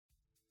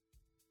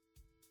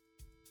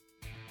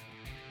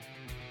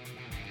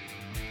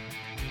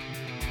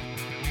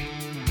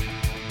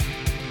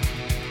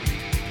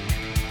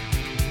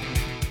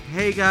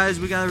Hey guys,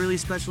 we got a really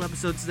special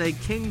episode today.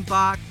 King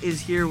Bach is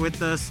here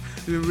with us.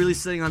 We've been really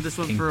sitting on this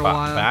one for a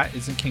while.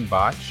 Isn't King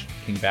Botch?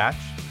 King Batch?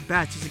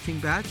 Batch, is it King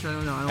Batch? I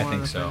don't know. I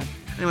think so.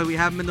 Anyway, we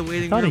have him in the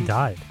waiting I thought room. he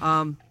died.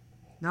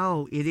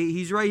 No, idiot.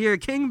 He's right here.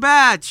 King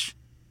Batch!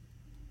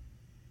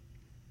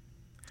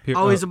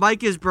 His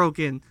mic is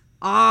broken.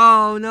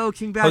 Oh no,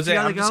 King Batch, Jose, you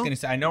gotta I'm go. just gonna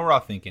say, I know we're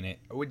all thinking it.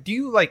 Do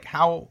you like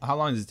how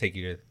long does it take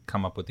you to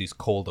come up with these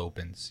cold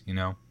opens? You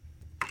know?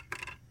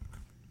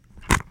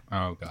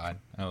 Oh god,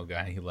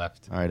 he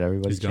left. All right,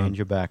 everybody, change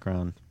your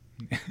background.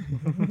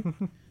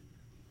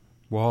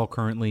 We're all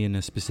currently in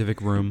a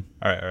specific room.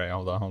 All right,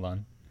 hold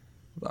on.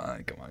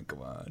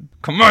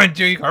 Come on,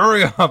 Jake,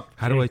 hurry up.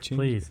 How do I change?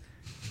 Please.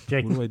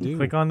 Jake, What do I do?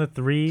 click on the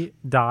three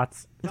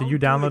dots. Did you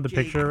download the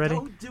picture already?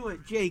 Don't do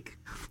it, Jake.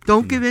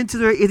 Don't give in to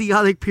their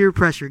idiotic peer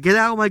pressure. Get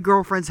out of my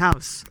girlfriend's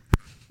house.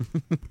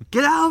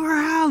 Get out of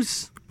her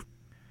house.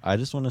 I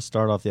just want to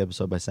start off the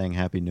episode by saying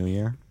Happy New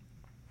Year.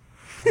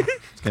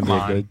 It's going to be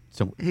a good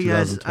Hey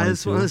guys, I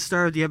just 2022. want to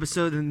start the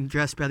episode and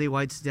address Betty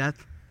White's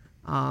death.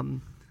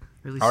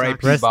 Really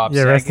R.I.P. sucks. Bob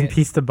rest in Saget.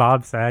 peace to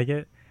Bob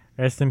Saget.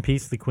 Rest in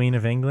peace, the Queen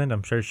of England.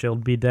 I'm sure she'll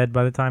be dead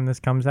by the time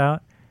this comes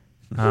out.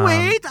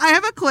 Wait, I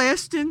have a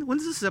question. When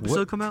does this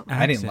episode come out?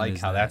 I didn't accent like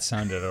is how that? that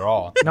sounded at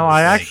all. No, It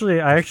I was actually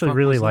fuck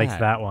really was liked that?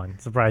 that one.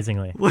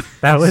 Surprisingly, What?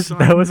 that was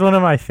Sorry. one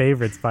of my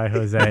favorites by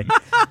Jose.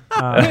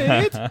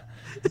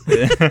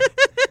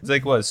 it's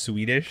like what,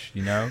 Swedish,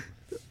 you know?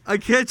 I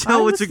can't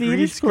tell what's a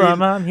green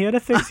screen. I'm here to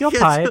fix your I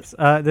can't pipes.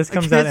 This I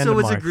comes can't out end tell of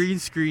what's March. a green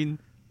screen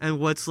and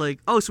what's like.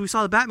 Oh, so we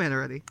saw the Batman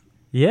already.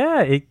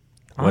 Yeah, it.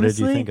 What did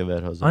you honestly, think of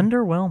it, Jose?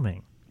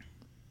 Underwhelming.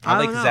 I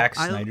like don't know. Zack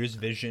I- Snyder's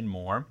vision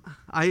more.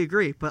 I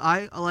agree, but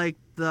I like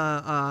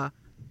the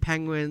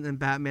Penguin and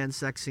Batman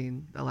sex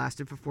scene that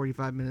lasted for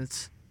 45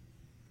 minutes.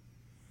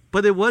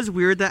 But it was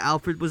weird that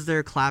Alfred was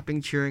there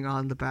clapping, cheering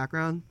on the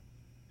background.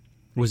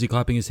 Was he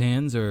clapping his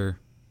hands or?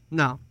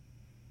 No.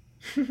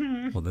 Well,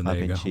 then there you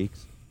Clapping go.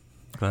 cheeks.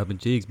 Clapping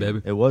cheeks,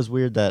 baby. It was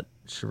weird that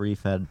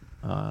Sharif had.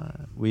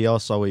 We all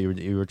saw what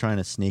you were trying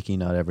to sneaky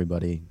nut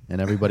everybody,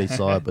 and everybody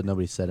saw it, but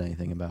nobody said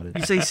anything about it.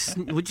 You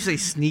say would you say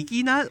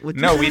sneaky nut?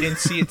 No, we didn't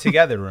see it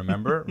together,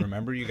 remember?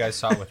 Remember you guys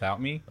saw it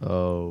without me?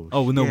 Oh.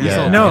 Oh no, we Yeah.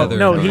 saw it No, together.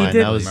 no, Never he mind,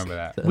 did- that was- Remember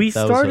that. We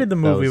that was- started the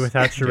that movie was-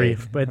 without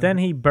Sharif, but then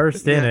he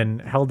burst in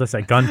and held us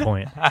at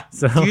gunpoint.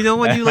 So Do you know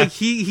when you like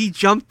he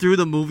jumped through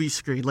the movie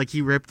screen, like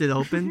he ripped it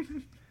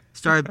open,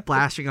 started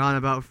blasting on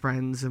about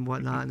friends and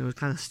whatnot, and it was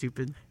kind of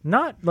stupid.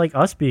 not like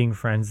us being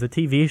friends, the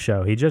TV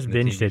show. He just The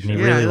binged TV it and he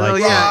show. really liked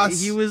it.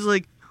 Ross. He was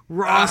like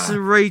Ross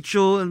and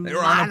Rachel and They were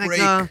on a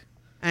Monica break.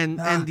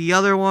 and the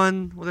other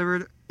one,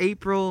 whatever,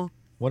 April.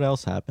 What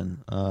else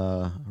happened?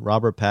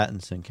 Robert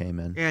Pattinson came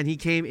in. And he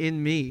came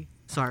in me.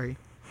 Sorry.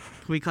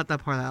 Can we cut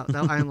that part out?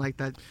 I didn't like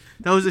that.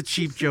 That was a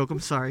cheap joke. I'm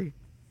sorry.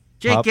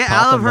 Jake, get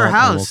out of her Nut, and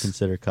We'll house.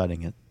 consider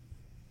cutting it.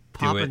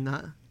 Papa it.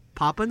 nut.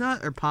 Papa nut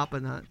or Papa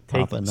nut?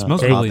 Take Papa Nut,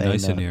 Smells Papa really A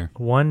nice in Nut. here.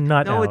 one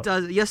nut No, out. it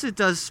does. Yes, it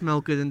does smell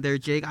good in there,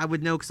 Jake. I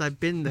would know because I've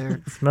been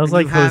there. Smells And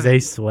like you haven't.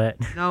 Jose's sweat.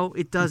 No,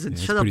 it doesn't. Yeah,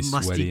 it's Shut up, pretty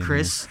sweaty musty in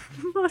Chris.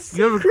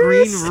 You have a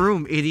green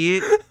room,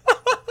 idiot.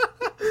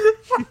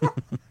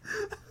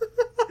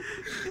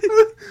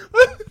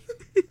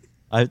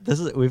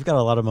 We've got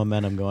a lot of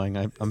momentum going.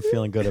 I'm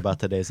feeling good about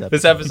today's episode.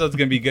 This episode's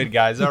going to be good,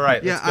 guys. All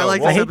right, Yeah, let's I go.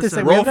 like roll, this I hate to episode.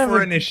 say, we roll haven't for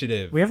had-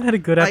 initiative. We haven't had a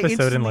good I episode in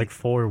instantly- like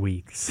 4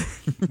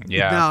 weeks.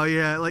 Yeah. No,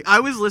 yeah. Like I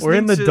was listening We're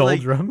in the to like,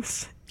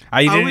 doldrums.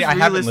 I was haven't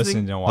re-listening-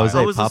 listened in a while. Jose,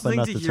 I was Papa listening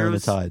Nut to to turn the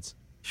Heroes- tides.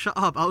 shut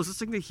up. I was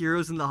listening to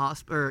Heroes in the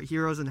Hospital or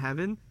Heroes in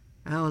Heaven,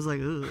 and I was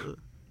like, ugh.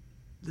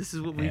 This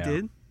is what we Yeah.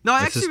 did. No, I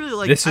This actually is- really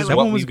like. This I is like-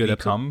 what one was we've a good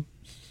become.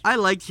 I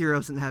liked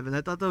Heroes in Heaven.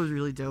 I thought that was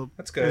really dope.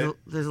 That's good.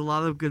 There's a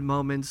lot of good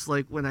moments,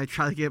 like when I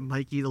try to get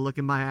Mikey to look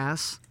in my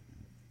ass,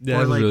 Yeah, Or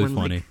that was like really when,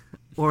 like, funny.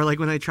 or like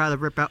when I try to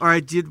rip out, or I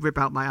did rip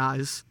out my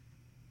eyes,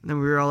 and then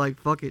we were all like,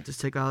 "Fuck it,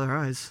 just take out our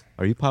eyes."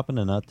 Are you popping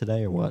a nut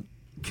today or what?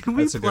 Can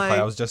we That's a good play? play.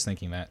 I was just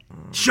thinking that.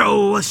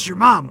 Show us your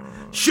mom.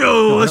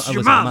 Show us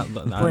your mom.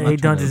 Play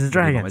Dungeons and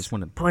Dragons. I just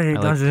want to Play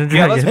like- Dungeons and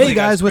Yeah, Dragons. let's Hey play,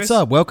 guys, what's Chris.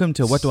 up? Welcome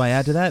to What Do I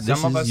Add to That? Some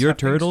This of us is your have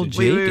things turtle, to do.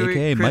 Jake, Wait,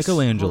 aka Chris,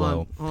 Michelangelo.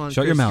 hold on,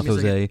 Shut your Chris, mouth, give me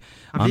a Jose.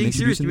 I'm being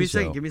serious. introducing Give me a the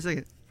second. show. Give me a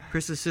second.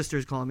 Chris's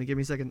sister's calling me. Give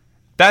me a second.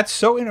 That's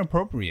so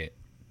inappropriate.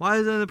 Why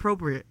is that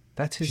inappropriate?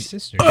 That's his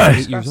sister. She's She's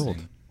 8 years disgusting.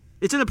 old.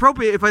 It's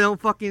inappropriate if I don't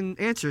fucking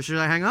answer. Should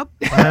I hang up?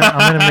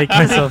 I'm gonna make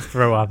myself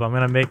throw up. I'm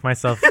gonna make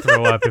myself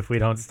throw up if we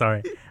don't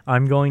start.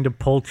 I'm going to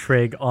pull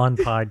trig on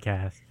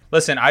podcast.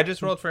 Listen, I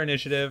just rolled for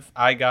initiative.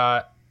 I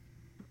got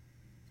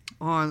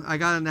Hold on, I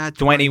got a nat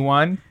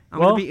 21. I'm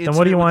Well, gonna be then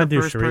what do you intimate wanna with the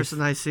do, first Sharif?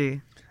 person I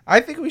see. I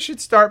think we should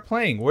start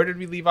playing. Where did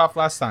we leave off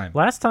last time?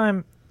 Last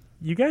time,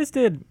 you guys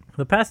did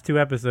the past 2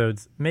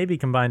 episodes, maybe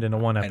combined into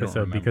one don't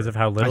episode remember. because of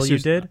how little you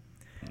did.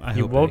 I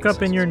You hope woke it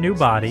up in your new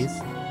bodies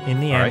in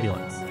the All right.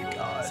 ambulance.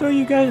 So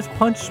you guys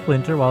punched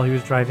Splinter while he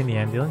was driving the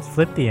ambulance,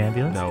 flipped the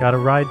ambulance, No. got a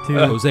ride to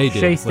Jose did.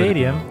 Shea Let it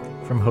Stadium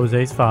from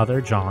Jose's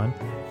father, John.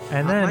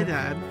 And Not my then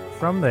dad.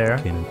 from there,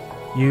 Cannon.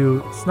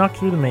 you snuck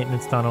through the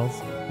maintenance tunnels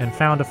and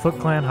found a Foot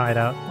Clan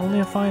hideout, only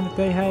to find that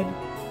they had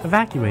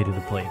evacuated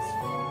the place.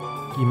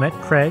 You met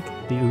Craig,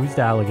 the oozed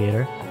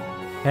alligator,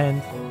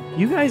 and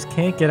you guys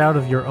can't get out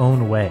of your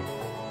own way.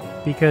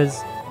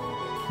 Because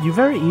you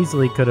very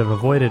easily could have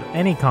avoided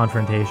any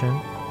confrontation,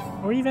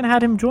 or even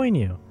had him join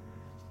you.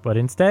 But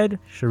instead,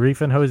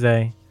 Sharif and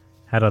Jose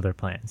had other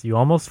plans. You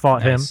almost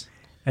fought him, Nice.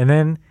 and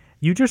then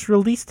you just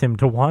released him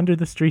to wander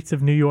the streets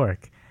of New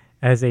York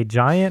as a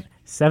giant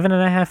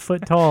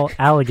 7.5-foot tall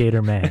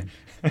alligator man.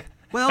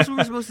 What else were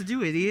we supposed to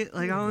do, idiot?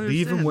 Like, I don't understand.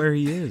 Leave him where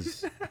he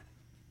is.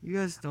 You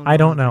guys don't. I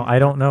don't know. anything. I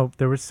don't know.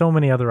 There were so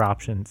many other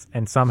options,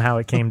 and somehow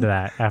it came to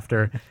that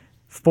after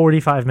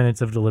 45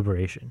 minutes of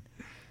deliberation.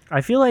 I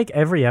feel like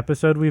every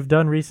episode we've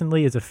done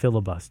recently is a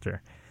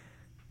filibuster.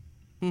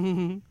 I get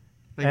And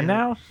it.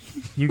 now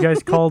you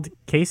guys called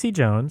Casey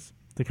Jones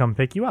to come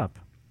pick you up.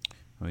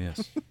 Oh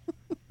yes.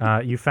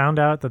 You found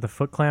out that the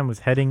Foot Clan was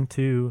heading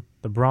to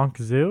the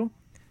Bronx Zoo,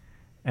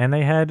 and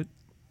they had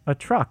a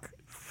truck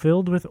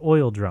filled with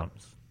oil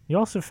drums. You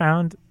also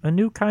found a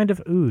new kind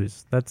of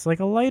ooze that's like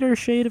a lighter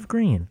shade of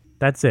green.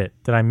 That's it.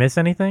 Did I miss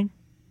anything?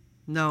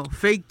 No,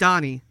 fake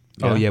Donnie.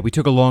 Oh yeah, we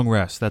took a long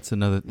rest. That's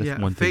one thing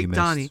you fake missed.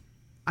 Donnie.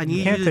 I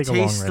need can't you to take a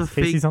long taste the rest.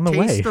 fake. Casey's on the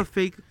taste way. the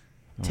fake.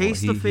 Oh,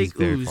 Taste the he's fake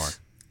very far. ooze.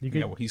 You could,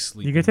 Yeah, well, he's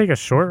sleeping. you could take a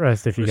short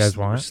rest if you guys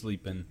We're want.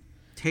 sleeping.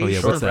 Taste Oh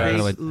yeah, the what's that?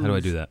 fake How do I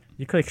ooze. do that?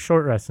 You click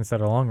short rest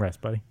instead of long rest,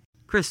 buddy.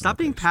 Chris, stop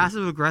being Okay, sweet.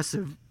 passive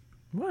aggressive.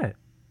 What?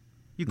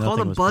 You called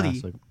Nothing him was buddy.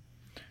 passive.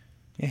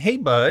 Yeah, hey,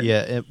 bud.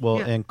 Yeah,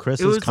 Yeah, in it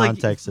Chris's was like-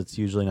 context, it's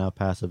usually not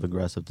passive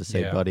aggressive to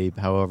say Yeah. buddy.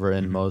 However,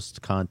 in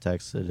most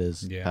contexts, it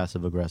is Yeah.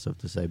 passive aggressive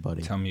to say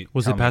buddy. Tell me.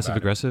 Was tell it me passive about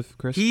aggressive,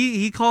 Chris?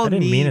 He called I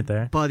didn't me mean it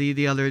there. buddy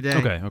the other day.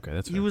 Okay,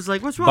 that's He fair. was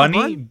like, "What's wrong,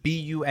 Bunny, bud?"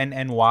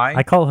 Bunny.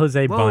 I call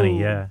Jose Whoa.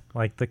 Bunny, yeah.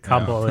 Like the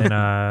couple in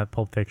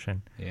Pulp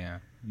Fiction. Yeah.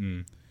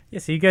 Mm. Yeah,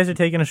 so you guys are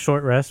taking a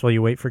short rest while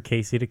you wait for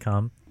Casey to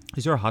come.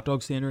 Is there a hot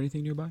dog stand or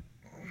anything nearby?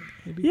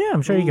 Yeah,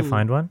 I'm sure you can Ooh.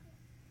 find one.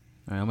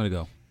 All right, I'm gonna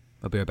go.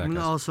 I'll be right back, I'm gonna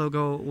guys. also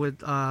go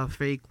with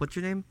fake. What's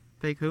your name?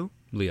 Fake who?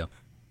 Leo.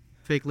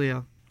 Fake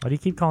Leo. Why do you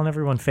keep calling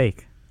everyone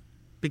fake?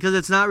 Because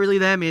it's not really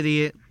them,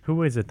 idiot.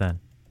 Who is it then?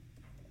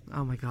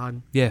 Oh my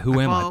god. Yeah, who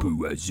I am I? follow- Boo,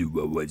 No, I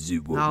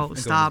go in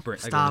his stop, brain-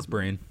 I go in stop. his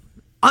brain.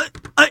 I,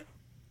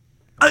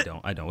 I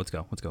don't. Let's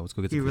go. Let's get he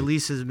some food.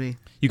 releases me.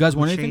 You guys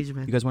want Change, anything?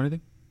 man. You guys want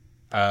anything?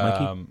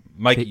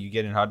 Mikey, Hey, you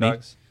getting hot me?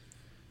 dogs?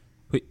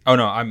 Wait. Oh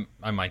no, I'm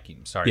Mikey.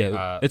 I'm sorry.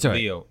 Yeah, it's all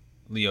right.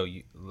 Leo,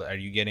 are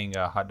you getting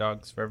hot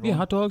dogs for Yeah, everyone?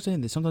 hot dogs,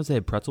 and sometimes they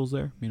have pretzels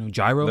there. You know,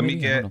 gyro. Let me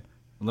maybe? I don't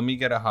let me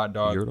get a hot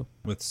dog Gyro?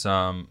 with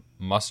some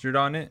mustard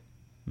on it,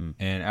 Hmm.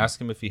 and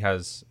ask him if he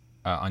has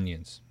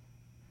onions.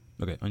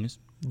 know. Okay, onions.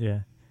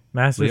 Yeah.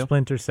 Master Leo?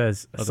 Splinter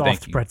says a Oh, thank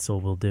soft you.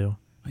 pretzel will do.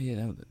 Oh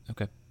yeah.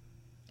 Okay.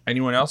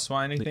 Anyone else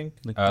want anything?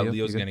 Leo, you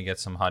Leo's good? gonna get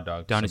some hot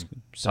dogs. Donnie's- some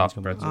Donnie's soft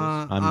coming.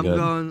 pretzels. I'm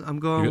good. I'm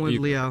going You- with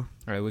you- Leo. All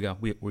right, we go.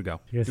 We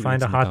go. You guys We find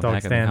got a some hot to come dog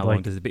back, and then stand, How long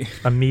like- does it be?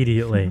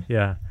 Immediately,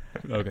 yeah.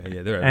 Okay,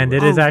 yeah, they're And it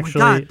everywhere. is Oh my actually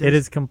God, it there's-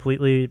 is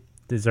completely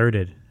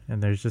deserted,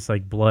 and there's just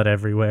like blood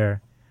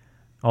everywhere.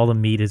 All the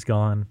meat is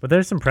gone, but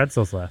there's some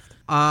pretzels left.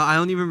 I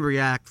don't even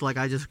react. Like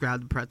I just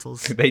grabbed the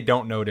pretzels. They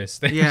don't notice.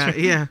 yeah,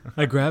 yeah.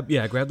 I grab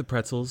the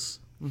pretzels.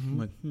 Mm-hmm. I'm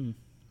like,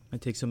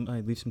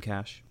 I leave some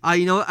cash.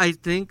 You know what? I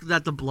think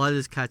that the blood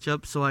is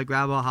ketchup, so I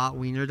grab a hot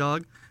wiener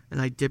dog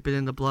and I dip it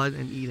in the blood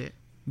and eat it.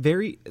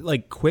 Very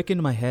like quick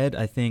into my head,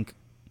 I think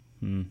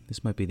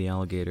this might be the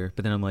alligator,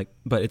 but then I'm like,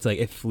 but it's like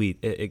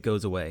it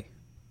goes away.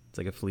 It's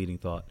like a fleeting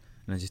thought,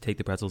 and I just take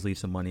the pretzels, leave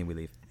some money, and we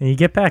leave. And you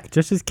get back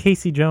just as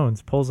Casey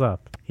Jones pulls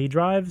up. He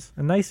drives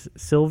a nice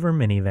silver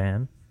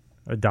minivan,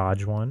 a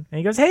Dodge one, and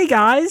he goes, "Hey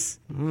guys!"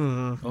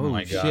 Ugh. Oh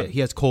my shit! God. He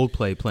has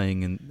Coldplay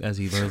playing as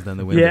he rolls down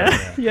the window.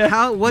 Yeah, yeah.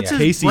 How? What's Yeah.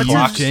 his? Casey, What's you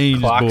his, changed,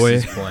 Clocks boy.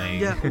 is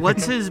playing. yeah.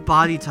 What's his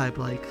body type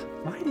like?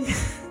 Why do you-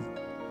 Does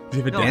he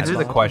have a No, dance Answer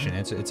the ball? question.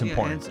 It's Yeah,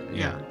 important. answer-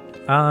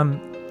 Yeah.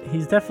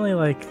 He's definitely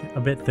like a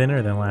bit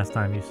thinner than last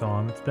time you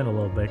saw him. It's been a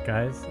little bit,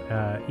 guys.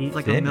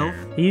 Like Thinner. a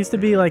MILF. He used to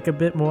be like a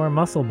bit more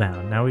muscle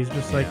bound. Now he's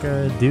just like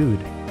a dude,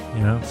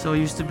 you know. So he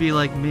used to be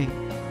like me.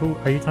 Who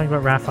are you talking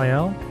about,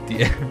 Raphael?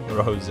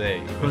 Rose.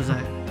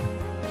 Jose.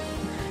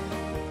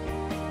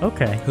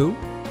 Okay. Who?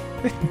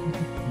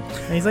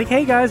 And he's like,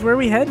 "Hey guys, where are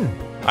we heading?"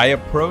 I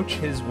approach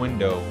his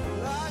window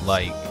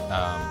like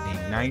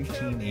a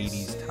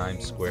 1980s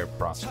Times Square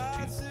prostitute.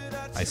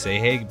 I say,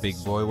 "Hey, big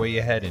boy, where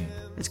you heading?"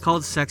 It's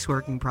called sex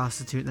working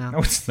prostitute now. No,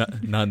 it's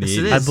not. Not in the Yes,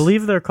 it 80s. I is.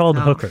 believe they're called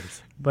No.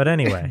 hookers. But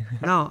anyway,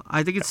 No,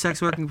 I think it's sex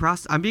working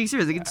prostitute. I'm being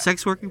serious. I think it's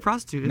sex working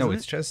prostitute. No, isn't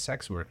it's it? just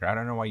sex worker. I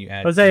don't know why you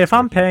add. Jose, if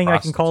I'm sex working paying, I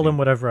can call them prostitute.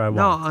 whatever I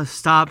No, want.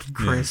 stop,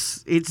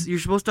 Chris. It's you're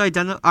supposed to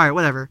identify. All right,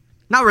 whatever.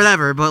 Not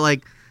whatever, but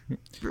like.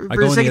 For I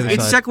go a on the second, other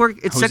it's side. sex work.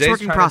 It's Jose's sex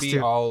working trying prostitute. to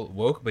be all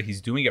woke, but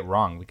he's doing it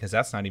wrong because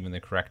that's not even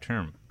the correct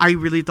term. I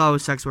really thought it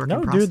was sex working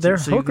No, dude, prostitute. they're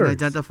so you can hookers.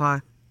 identify.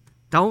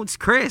 Don't,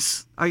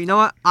 Chris. Oh, you know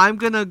what? I'm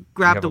gonna We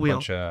grab have the a wheel.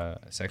 bunch of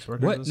sex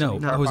workers What? listening No,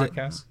 to our Jose-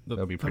 podcast. the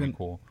That'd be pretty fucking-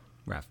 cool.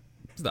 Raph,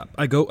 stop.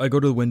 I go to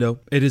the window.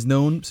 It is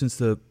known since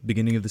the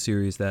beginning of the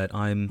series that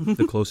I'm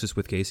the closest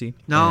with Casey.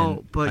 No,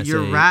 and but I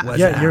you're say, rat- "What's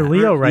Yeah, that?" you're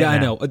Leo right yeah,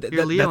 now. I know.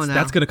 You're Leo that's, now.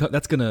 that's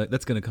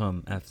gonna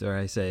come after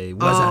I say,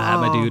 "What's that,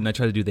 my dude?" And I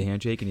try to do the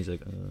handshake, and he's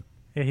like,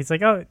 Yeah, he's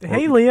like, "Oh,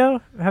 hey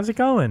Leo, how's it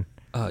going?"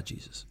 "Oh,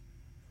 Jesus."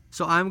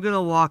 So I'm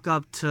gonna walk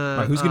up to. All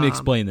right, who's gonna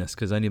explain this?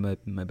 Because I need my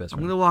best I'm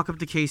friend. gonna walk up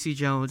to Casey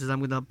Jones and I'm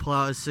gonna pull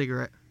out a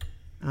cigarette,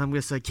 and I'm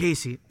gonna say,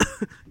 Casey,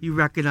 you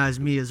recognize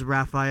me as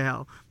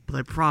Raphael, but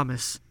I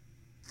promise,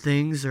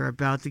 things are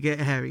about to get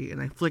heavy.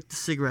 And I flick the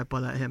cigarette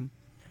butt at him.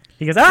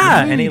 He goes,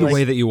 ah! And he the like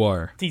way that you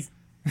are. he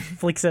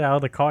flicks it out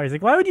of the car. He's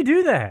like, why would you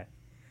do that?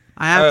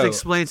 I have Oh, to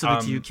explain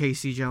something to you,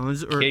 Casey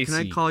Jones, or can I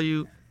Casey. call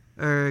you,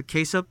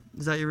 K-Sup?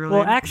 Is that your real Well,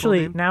 name? Full actually,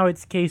 name? now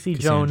it's Casey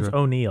Jones Cassandra.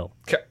 O'Neill.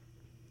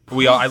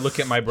 I look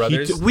at my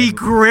brothers. we and-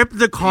 grip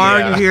the car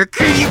and you Yeah.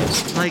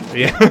 hear, like,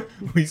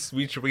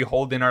 Yeah, we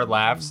hold in our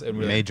laughs and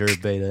we're like, Major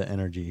beta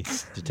energy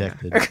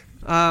detected.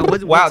 wow,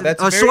 what's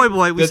that's it? very, Soy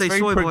boy. We that's say very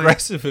soy boy.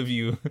 progressive of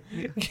you.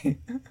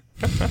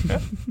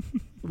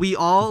 We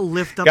all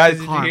lift up Guys, the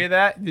did car. you hear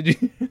that? Did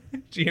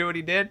you hear what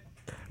he did?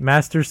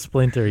 Master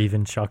Splinter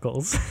even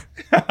chuckles.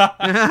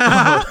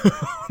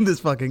 This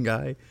fucking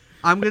guy.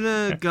 I'm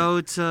gonna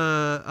go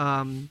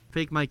to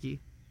fake Mikey.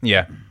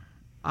 Yeah.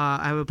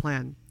 I have a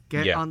plan.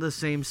 Get Yeah. on the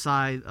same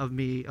side of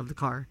me of the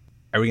car.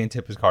 Are we gonna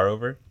tip his car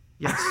over?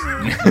 Yes.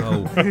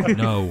 No,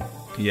 no.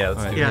 Yeah, let's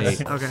All right, do yes.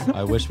 it. Hey. Okay.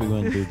 I wish we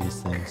wouldn't do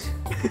these things.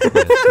 Yes,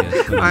 we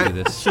All don't right.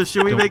 do this.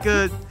 Should we Don't- make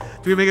a?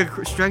 Do we make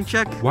a strength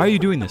check? Why are you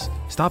doing this?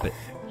 Stop it.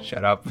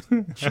 Shut up.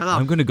 Shut up.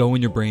 I'm gonna go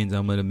in your brains.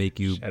 I'm gonna make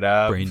you Shut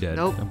up. brain dead.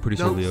 Nope. I'm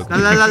pretty nope. sure Leo. La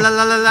la la la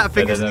la la la.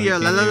 Fingers in the air.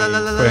 La la la la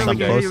la la. Chris, We I'm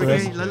can close hear to you, we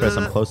this. can hear you. La, Chris, la,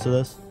 I'm la. close to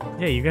this.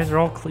 Yeah, you guys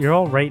are you're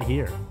all right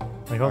here,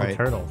 like all the Alright.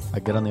 turtles. I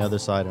get on the other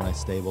side and I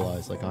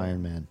stabilize like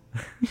Iron Man.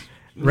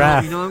 No,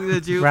 Raph, you know what I'm gonna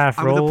do? Raph,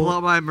 I'm gonna roll- pull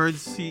out my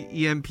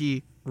emergency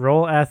EMP.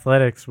 Roll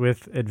athletics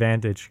with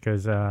advantage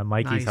because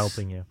Mikey's Nice.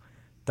 helping you.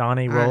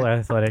 Donnie, roll Alright.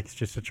 athletics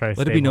just to try to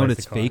Let it be known stabilize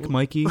it's the car. fake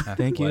Mikey.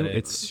 Thank you. Athletic.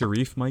 It's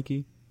Sharif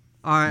Mikey.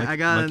 All right, Mike- I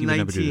got Mikey a would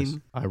never do this.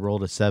 19. I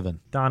rolled a 7.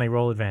 Donnie,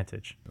 roll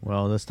advantage.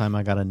 Well, this time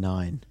I got a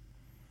 9.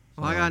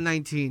 Well, I got a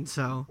 19.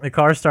 So The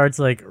car starts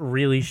like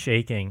really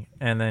shaking,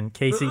 and then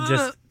Casey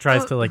just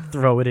tries to like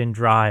throw it in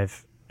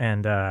drive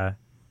and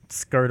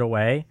skirt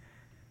away,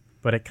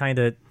 but it kind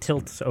of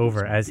tilts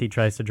over as he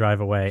tries to drive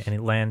away, and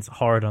it lands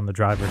hard on the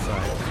driver's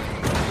side.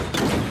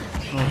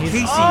 And he's-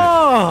 Casey.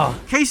 Oh!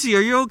 Casey,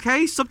 are you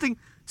okay? Something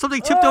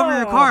tipped over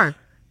your car.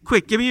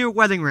 Quick, give me your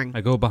wedding ring.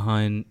 I go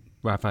behind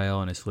Raphael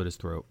and I slit his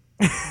throat.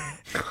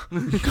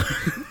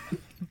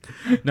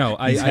 No,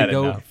 I had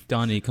go, enough.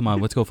 Donnie, come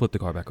on, let's go flip the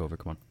car back over.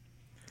 Come on.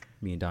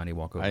 Me and Donnie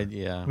walk over.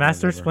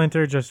 Master whatever.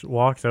 Splinter just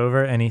walks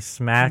over and he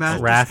smacks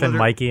Master Raph and Splinter.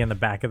 Mikey in the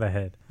back of the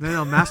head.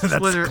 No, Master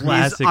Splinter. He's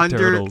classic under.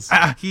 Turtles.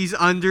 He's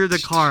under the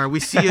car. We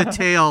see a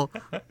tail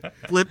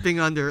flipping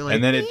under. Like,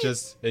 And then it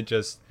just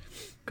goes.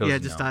 yeah,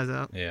 it just no. dies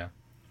out. Yeah.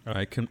 All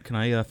right, can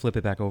I flip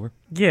it back over?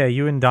 Yeah,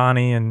 you and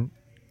Donnie and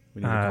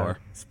We need a car.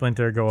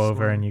 Splinter go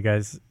over and you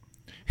guys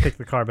pick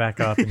the car back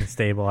up and you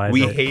stabilize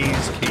We it.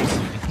 haze Casey.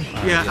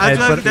 Yeah,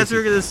 But that's what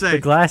we're gonna say. The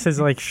glass is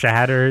like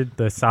shattered.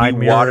 The side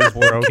We mirror is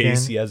waterboard broken.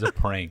 Casey as a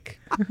prank.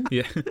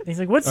 Yeah. He's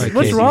like, "What's All right,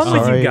 what's Casey, wrong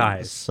with sorry, you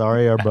guys?"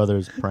 Sorry our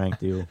brothers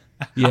pranked you.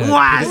 Yeah.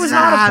 What's was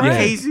not a up, prank.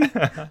 Casey?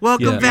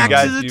 Welcome Yeah. back We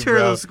got to the you,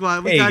 Turtle bro.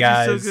 Squad. We Hey, got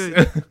guys. you so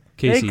good.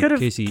 Casey, They could have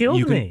Casey, killed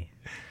you can, me.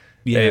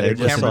 Yeah, Hey, They their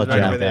just saw camera's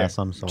right over there. Jackass.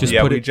 I'm sorry. Just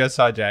yeah, put we it- just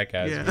saw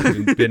Jackass. Yeah.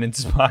 We've been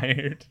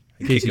inspired.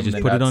 Casey, Kick him just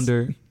in put the it nuts.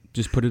 under.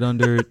 Just put it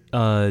under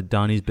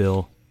Donnie's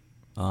bill.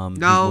 He's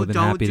No, more than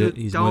don't happy do- to.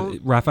 He's don't. More,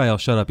 Raphael,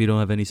 shut up. You don't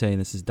have any say in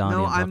this. Is Donnie?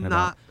 No, I'm talking I'm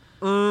not.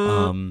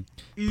 about.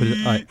 Put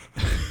it, all right.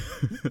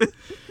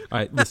 All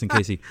right, listen,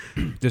 Casey.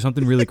 There's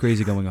something really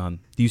crazy going on.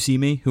 Do you see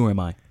me? Who am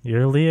I?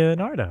 You're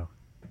Leonardo.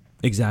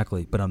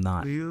 Exactly, but I'm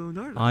not.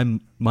 Leonardo.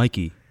 I'm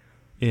Mikey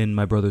in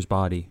my brother's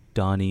body.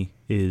 Donnie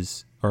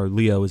is, or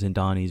Leo is in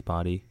Donnie's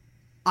body.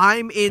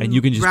 I'm in And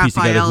you can just piece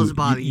together Raphael's who,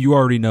 body. You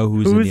already know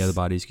who's in the Who's- other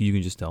bodies. You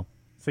can just tell.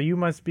 So you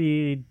must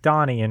be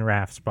Donnie in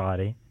Raph's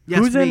body. Yes,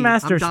 Who's in me.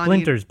 Master I'm Donnie.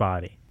 Splinter's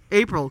body?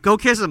 April, go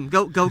kiss him.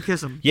 Go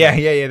kiss him. Yeah.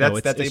 No,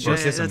 That's it's April.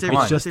 just- Kiss him. that's Come April.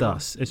 on. It's just April.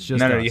 us. It's just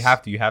No, us. you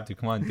have to.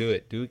 Come on, do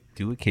it.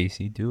 Do it,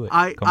 Casey. Do it.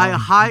 Come I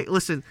on.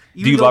 listen.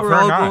 you love her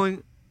or not?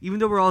 Even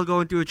though we're all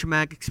going through a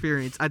traumatic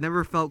experience, I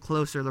never felt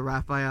closer to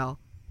Raphael.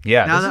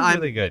 Yeah, Now this that is I'm-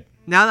 really good.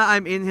 Now that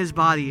I'm in his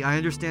body, I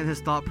understand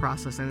his thought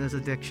process and his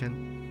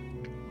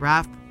addiction.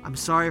 Raph, I'm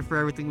sorry for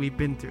everything we've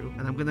been through,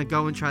 and I'm gonna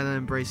go and try to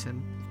embrace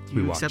him. Do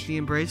We you watch. accept the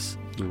embrace?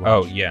 We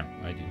Oh watch. yeah,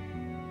 I do.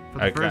 For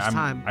the first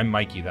time, I'm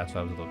Mikey. That's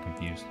why I was a little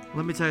confused.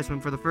 let me tell you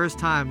something. For the first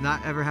time,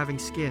 not ever having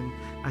skin,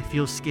 I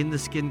feel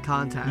skin-to-skin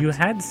contact. You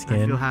had I feel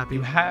skin. happy.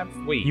 You have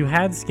wait. You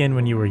had skin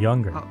when you were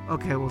younger. Oh,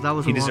 okay, well that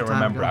was He a long doesn't time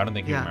remember. ago. I don't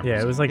think he yeah. remembers.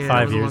 Yeah, it was like Yeah, it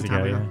 5 was a years long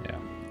time ago. ago.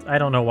 Yeah. I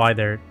don't know why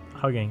they're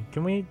hugging.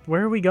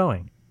 Where are we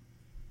going?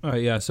 All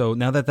right, yeah. So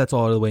now that that's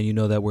all out of the way, you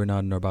know that we're not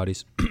in our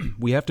bodies.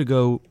 We have to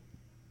go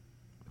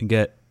and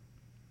get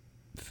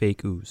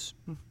fake ooze.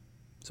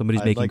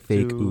 Somebody's I'd making like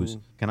fake to- ooze.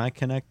 Can I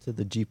connect to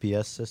the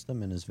GPS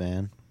system in his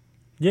van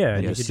Yeah,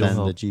 and you yes. could just just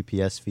send the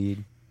GPS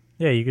feed?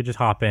 you could just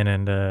hop in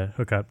and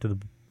hook up to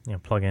the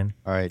plug in.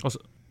 All right. Also,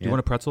 do Yeah. you want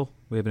a pretzel?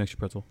 We have an extra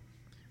pretzel.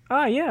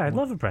 Ah, yeah, I'd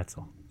love a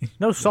pretzel.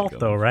 No salt go.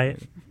 though, right?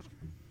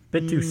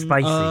 Bit too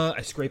spicy.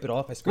 I scrape it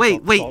off. I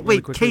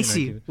Wait,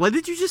 Casey, what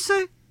did you just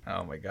say?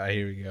 Oh my god,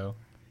 here we go.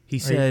 He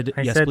said,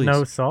 I yes, said please.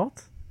 no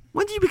salt.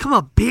 When did you become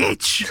a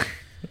bitch?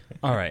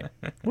 All right.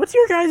 What's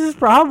your guys'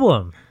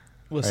 problem?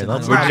 Listen,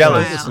 let's We're Wow.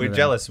 jealous. Wow. We're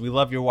jealous. We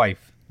love your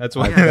wife. That's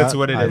what. Yeah. That's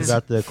what it I've is.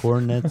 got the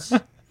coordinates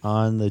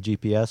on the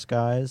GPS,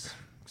 guys.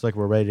 Looks like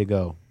we're ready to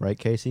go. Right,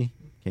 Casey?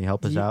 Can you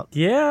help us out?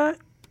 Yeah.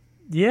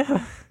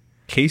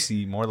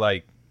 Casey, more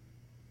like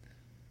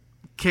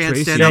Can't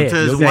Tracy. stand Say up it, to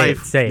his say it,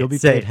 wife. say it, You'll be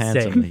say paid it, say it.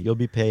 handsomely. You'll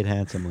be paid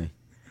handsomely.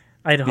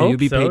 I'd Yeah, hope you'll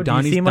be so. paid. Do you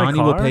Donnie, see my Donnie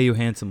car? will pay you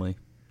handsomely.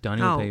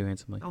 Donnie will No. pay you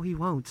handsomely. No, he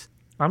won't.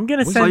 I'm gonna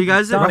What's send up? You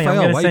guys- Donnie. Raphael, I'm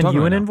why gonna are you send talking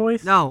you an right now?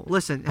 invoice. No,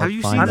 listen. Have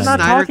you fine seen I'm the not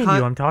Snyder talking cut? to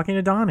you. I'm talking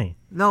to Donnie.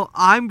 No,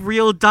 I'm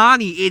real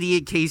Donnie,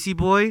 idiot Casey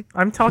boy.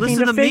 I'm talking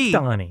Listen to to fake me.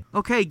 Donnie.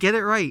 Okay, get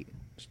it right.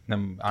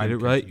 I'm Get it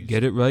right. confused.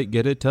 Get it right.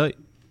 Get it tight.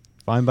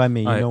 Fine by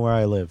me. You All right. know where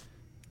I live.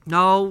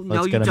 No,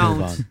 Let's you get a don't.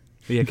 move on.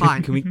 Yeah,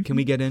 Fine. can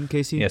we get in,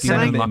 Casey? Yeah, Do you Can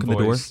mind I- knocking the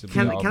door?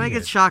 Can I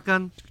get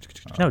shotgun?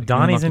 No,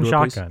 Donnie's in unlock the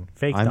door, please? shotgun.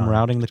 Fake I'm Donnie.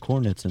 routing the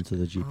coordinates into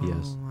the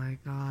GPS. Oh my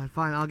god.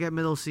 Fine, I'll get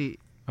middle seat.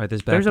 All right,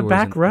 there's There's a doors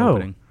back in- row.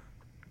 opening.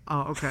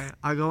 Oh, okay.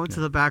 I go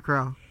into the back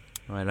row.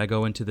 All right, I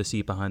go into the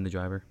seat behind the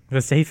driver.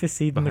 The safest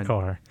seat in the Behind.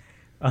 car.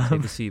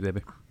 Take the seat,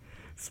 baby.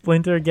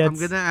 Splinter I'm gets.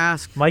 gonna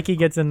ask. Mikey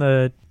gets in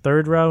the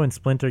third row, and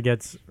Splinter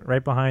gets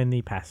right behind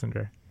the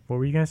passenger. What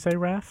were you gonna say,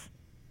 Raph?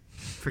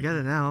 Forget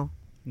it now.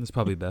 That's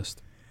probably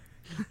best.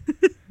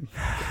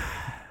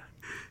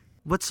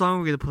 What song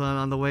are we gonna put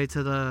on the way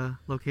to the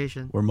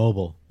location? We're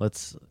mobile.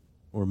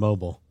 We're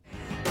mobile.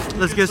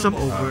 Let's get some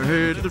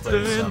overhead Play some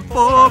lifting Tribe for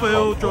Called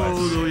Beltrado,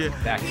 Quest.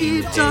 yeah. Back in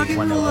Keep the day talking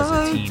when I was a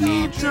light, keep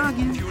teenager.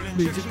 talking.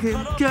 Music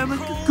can come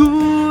and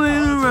go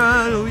and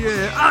ride, oh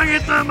yeah. I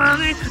get the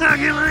money, I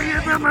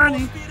get the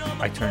money.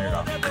 I turned it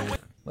off.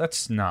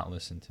 Let's not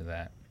listen to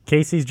that.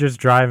 Casey's just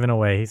driving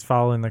away. He's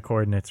following the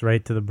coordinates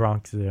right to the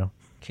Bronx Zoo.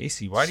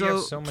 Casey, why do you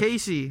have so much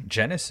Casey,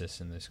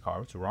 Genesis in this car?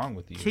 What's wrong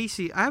with you?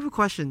 Casey, I have a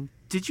question.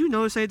 Did you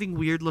notice anything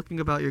weird looking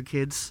about your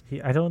kids?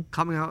 I don't.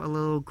 Coming out a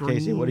little green.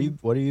 Casey, what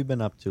have you been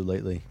up to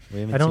lately?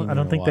 We haven't I seen don't. you I in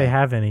don't a think they while.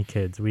 have any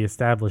kids. We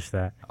established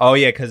that. Oh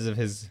yeah, because of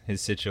his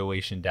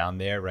situation down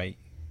there, right?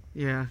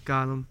 Yeah,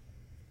 got him.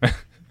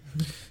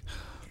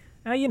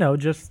 You know,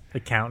 just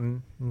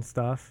accounting and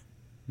stuff.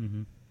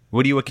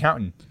 What are you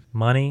accounting?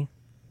 Money.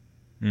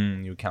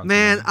 You account.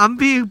 Man, I'm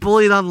being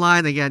bullied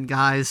online again,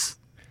 guys.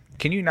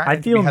 Can you not? I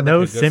we feel had,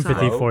 no like, a good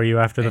sympathy flow, for you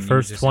after the and you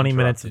first just 20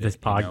 minutes of interrupted this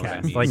it, you know what I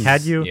podcast. mean? Like,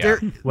 had you, Yeah.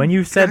 when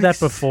you said that Guys.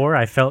 before,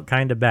 I felt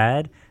kind of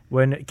bad.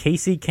 When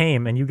Casey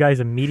came and you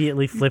guys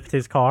immediately flipped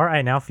his car,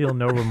 I now feel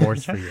no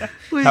remorse for you.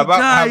 Wait, How about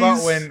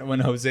guys. when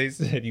Jose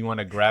said you want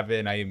to grab it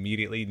and I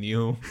immediately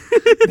knew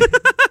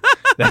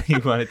that he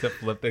wanted to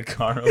flip the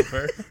car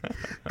over?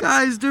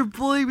 Guys, they're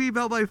bullying me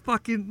about my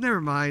fucking.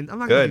 Never mind. I'm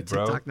not Good, gonna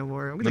bro. do TikTok no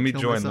more. I'm gonna Let me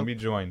kill join. myself. Let me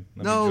join.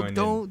 Let No, me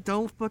join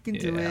don't fucking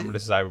in. do Yeah, it. I'm gonna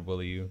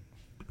cyberbully you.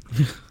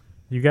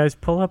 You guys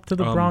pull up to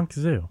the Bronx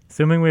Zoo.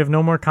 Assuming we have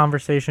no more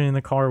conversation in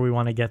the car we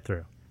want to get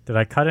through. Did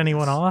I cut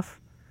anyone off?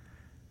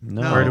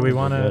 No, Or do we we're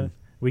want to? good.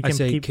 We I can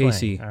say keep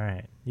Casey. playing. All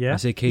right. Yeah. I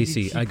say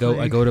Casey. keep I go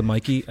playing. to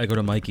Mikey. I go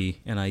to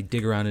Mikey and I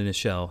dig around in his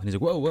shell and he's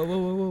like, whoa, whoa, whoa,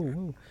 whoa, whoa,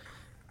 whoa.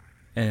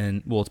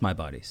 And well, it's my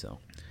body, so.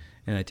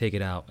 And I take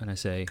it out and I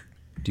say,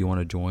 do you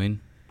want to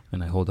join?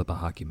 And I hold up a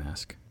hockey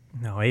mask.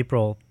 No,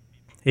 April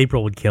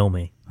would kill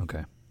me.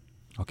 Okay.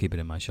 I'll keep it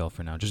in my shell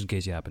for now, just in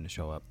case you happen to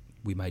show up.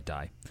 We might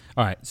die.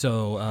 All right,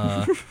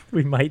 so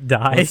We might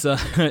die. let's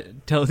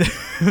tell.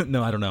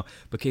 No, I don't know.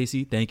 But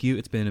Casey, thank you.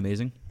 It's been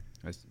amazing.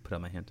 I just put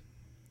out my hand.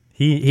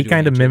 He do a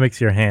kind of handshake.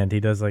 mimics your hand. He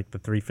does like the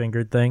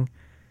 3-fingered thing.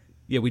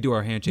 Yeah, we do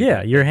our handshake.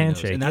 Yeah, your he knows.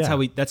 handshake, and that's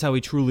yeah. how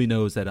he truly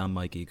knows that I'm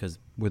Mikey because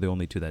we're the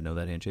only two that know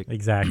that handshake.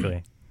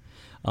 Exactly.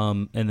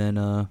 And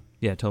then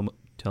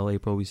tell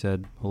April we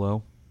said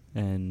hello,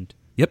 and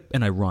yep,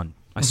 and I run.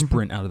 I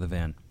sprint out of the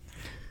van.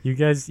 You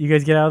guys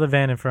get out of the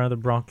van in front of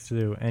the Bronx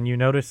Zoo, and you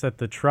notice that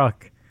the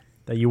truck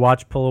that you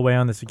watch pull away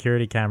on the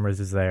security cameras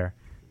is there,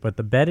 but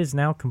the bed is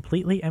now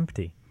completely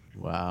empty.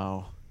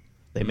 Wow.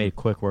 They made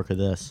quick work of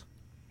this.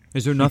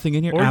 Is there nothing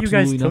in here? Or you Absolutely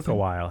guys took nothing. a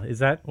while. Is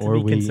that to Or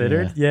be we,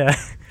 considered? Yeah.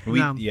 We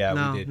no, we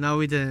did. No,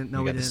 we didn't. No,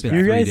 We we got to didn't. spend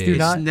You 3 guys do days.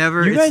 not. It's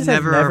never- you it's guys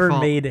never have our never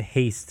fault. made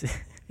haste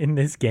in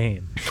this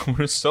game.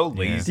 We're so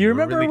lazy. Do you We're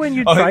remember really- when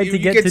you Oh, tried to you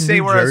get could to say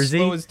New we're Jersey?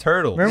 as slow as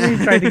turtles. Remember when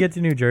you tried to get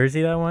to New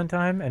Jersey that one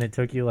time, and it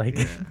took you like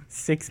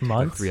 6 Like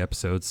months? 3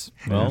 episodes.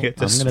 Well, I'm Get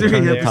going to to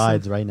turn the three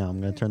tides right now.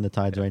 I'm going to turn the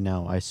tides right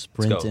now. I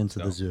sprint go, into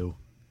go. the zoo.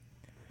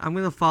 I'm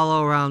gonna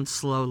follow around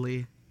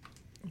slowly.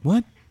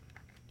 What?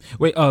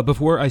 Wait,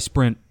 before I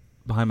sprint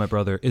behind my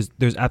brother,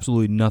 there's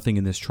absolutely nothing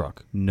in this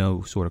truck.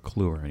 No sort of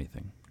clue or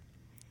anything.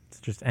 It's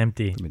just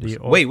empty. me The just-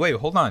 o- Wait,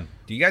 hold on.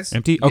 Do you guys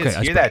Empty? You guys Okay, I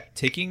hear sprint. that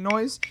ticking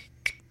noise?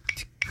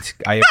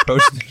 I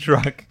approach the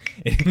truck.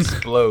 It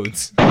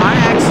explodes. I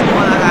actually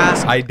want to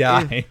ask. I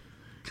die.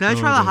 Can I Oh,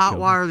 try to don't hot kill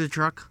me. wire the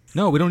truck?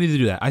 No, we don't need to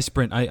do that. I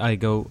sprint. I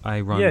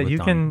run. Yeah, with you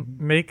Donnie. can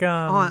make Oh,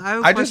 I,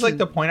 have a I just like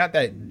to question. point out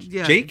that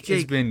Yeah, Jake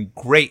has Jake. been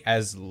great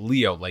as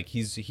Leo. Like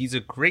he's a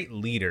great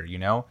leader, you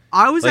know?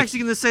 I was like-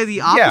 actually gonna say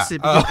the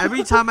opposite because oh.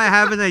 every time I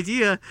have an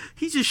idea,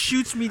 he just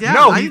shoots me down.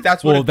 No, I-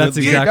 that's what Well, a good that's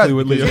leader exactly does,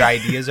 what because Leo- your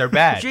ideas are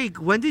bad. Jake,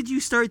 when did you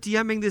start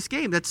DMing this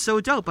game? That's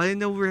so dope. I didn't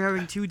know we were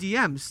having 2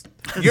 DMs.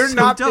 That's You're so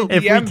not the dope.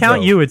 If we DM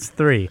count though. you, it's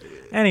 3.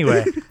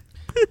 Anyway,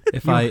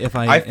 If I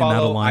am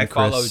out of line, I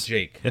follow Chris.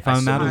 Jake. If I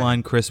I'm out of salute.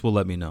 line, Chris will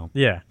let me know.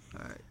 Yeah.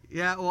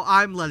 Yeah, well,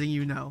 I'm letting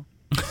you know.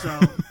 So,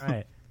 All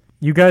right.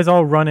 You guys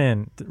all run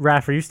in.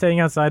 Raph, are you staying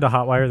outside to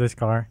hotwire this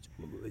car?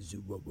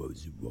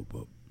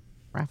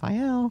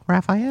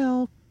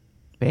 Raphael,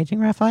 paging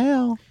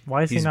Raphael.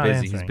 Why is He's he not busy.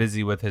 answering? He's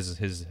busy with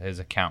his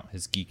account,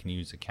 his Geek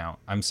News account.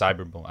 I'm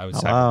Cyberbull. I was Oh,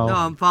 Cyberbull. wow. no,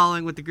 I'm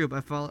following with the group.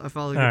 I follow the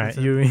All group.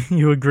 right.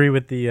 You agree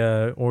with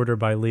the order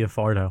by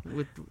Leofardo.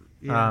 With,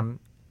 yeah.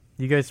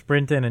 You guys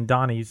sprint in, and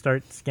Donnie, you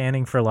start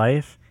scanning for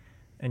life,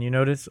 and you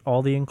notice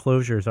all the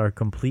enclosures are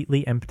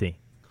completely empty.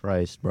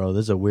 Christ, bro,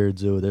 this is a weird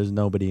zoo. There's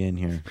nobody in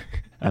here,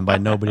 and by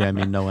nobody I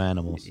mean no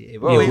animals.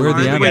 Whoa, Wait, where are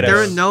the Mark, wait,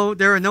 animals?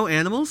 there are no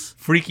animals?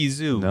 Freaky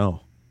zoo.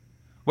 No.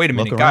 Wait a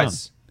minute, Look around.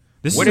 guys.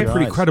 This What is a if-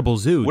 pretty credible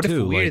zoo What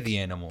too. if we're like, the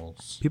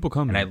animals? people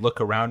come and I here.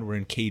 look around. We're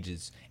in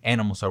cages.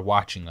 Animals are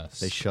watching us.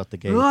 They shut the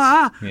gates.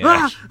 Ah,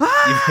 Yeah.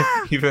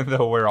 ah, even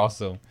though we're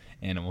also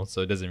animals,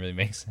 so it doesn't really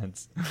make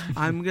sense.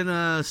 I'm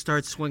gonna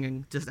start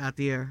swinging just at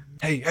the air.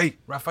 Hey,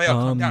 Raphael,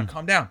 calm down,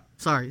 calm down.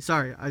 Sorry.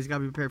 I just gotta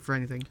be prepared for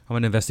anything. I'm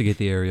gonna investigate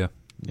the area.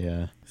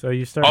 Yeah. So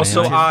you start.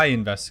 Also, May I- I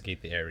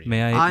investigate the area.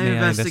 May I I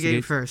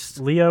investigate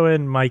first. Leo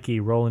and Mikey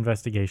roll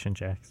investigation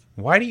checks.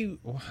 Why do you,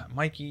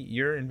 Mikey?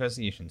 Your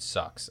investigation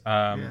sucks.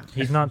 Yeah.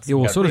 He's not. Yeah,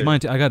 well, got so does there. mine.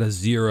 I got a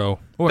 0.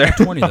 Oh, I got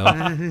 20 though.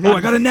 Oh,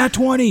 I got a nat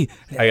 20.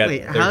 I got.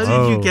 Wait, how did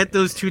Whoa. you get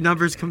those two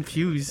numbers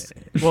confused?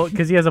 Well,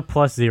 because he has a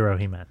 +0.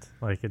 He meant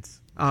like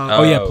it's.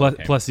 Oh yeah, Oh, plus,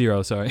 okay. plus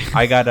 0. Sorry.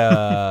 I got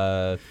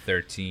a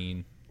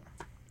 13.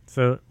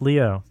 So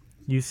Leo,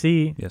 you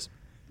see Yes.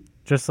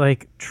 just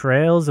like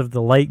trails of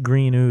the light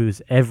green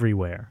ooze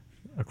everywhere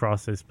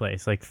across this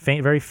place, like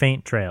faint, very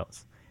faint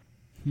trails,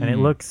 and it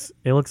looks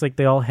like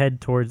they all head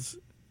towards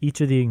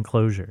each of the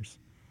enclosures,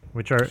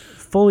 which are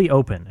fully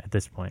open at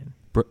this point.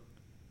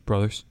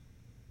 Brothers.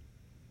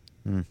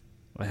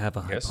 I have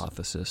a Yes?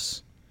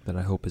 hypothesis that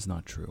I hope is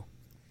not true.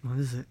 What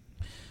is it?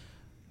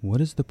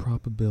 What is the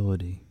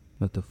probability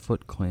that the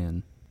Foot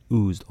Clan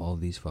oozed all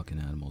these fucking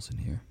animals in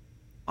here?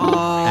 Oh, look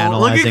at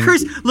Analyzing-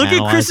 Chris! Look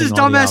at Chris's analyzing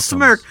all the dumbass outcomes.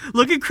 smirk!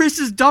 Look at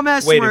Chris's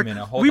dumbass Wait a smirk.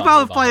 minute, hold We on, about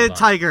hold to on, fight hold a on.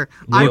 tiger.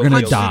 We're I gonna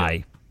punch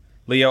die.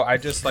 Leo, I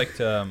just like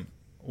to.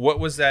 What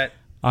was that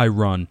I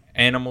run.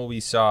 animal we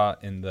saw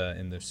in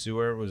the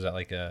sewer? Was that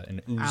like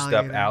an oozed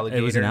up Alligator. alligator?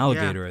 It was an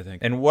alligator, I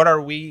think. And what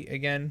are we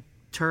again?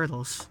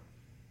 Turtles.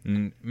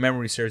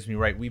 Memory serves me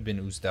right. We've been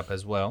oozed up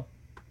as well.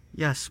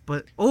 Yes,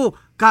 but oh,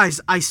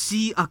 guys, I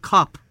see a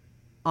cup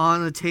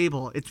on a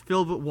table. It's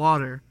filled with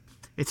water.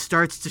 It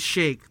starts to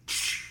shake.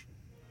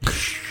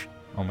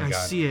 Oh my I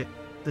god. see it.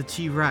 The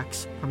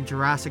T-Rex from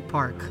Jurassic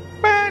Park.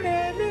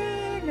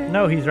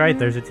 No, he's right.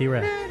 There's a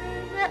T-Rex.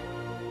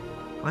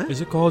 What?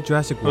 Is it called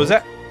Jurassic World? What was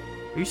that?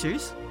 Are you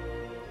serious?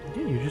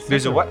 Dude, you just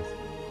There's said a there what? was.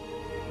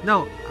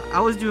 No, I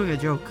was doing a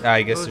joke.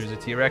 I guess there's a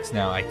T-Rex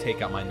now. I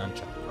take out my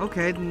nunchuck.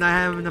 Okay, then I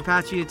have an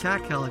Apache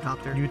attack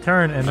helicopter. You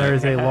turn and there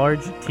is a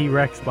large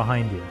T-Rex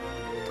behind you.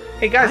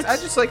 Hey guys, What? I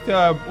just like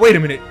to. Wait a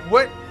minute.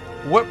 What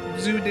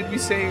zoo did we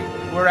say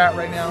we're at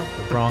right now?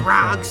 The Bronx.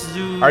 Bronx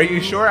Zoo. Are you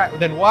sure?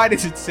 Then why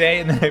does it say?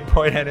 And then I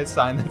point at a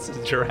sign that says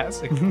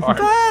Jurassic Park.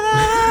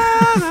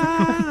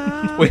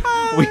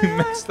 we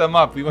messed them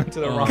up. We went to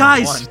the wrong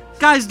Guys, one.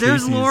 guys,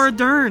 there's Species. Laura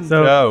Dern.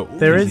 So No.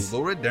 there Ooh, is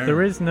Laura Dern.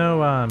 there is no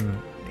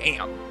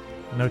Damn.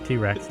 no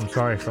T-Rex. I'm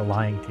sorry for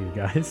lying to you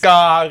guys.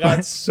 God, I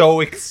got so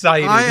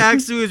excited. I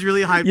actually was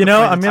really hyped. You to know,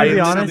 fight I'm the gonna be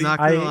T-Rex, honest. I'm not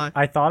gonna lie.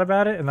 I thought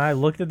about it and I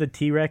looked at the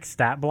T-Rex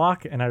stat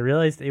block and I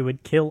realized it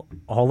would kill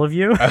all of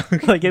you.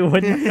 Like it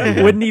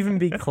wouldn't even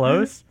be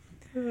close.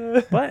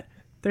 But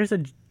there's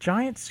a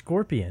giant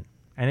scorpion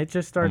and it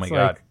just starts my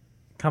God. like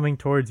coming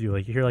towards you.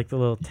 Like you hear like the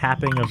little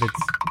tapping of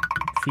its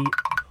feet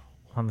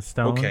on the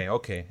stone.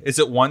 Okay. Is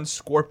it one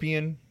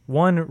scorpion?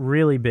 One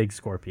really big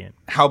scorpion,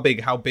 How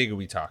big are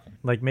we talking?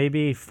 like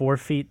maybe 4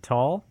 feet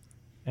tall,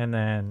 and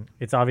then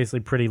it's obviously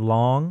pretty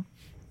long.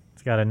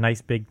 It's got a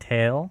nice big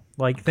tail.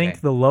 Like think Okay.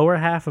 the lower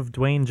half of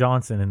Dwayne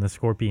Johnson in the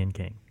Scorpion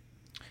King.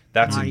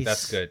 That's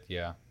Nice. good.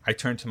 Yeah. I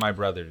turn to my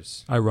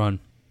brothers. I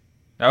run.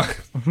 Oh.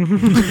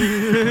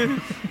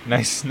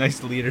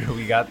 nice leader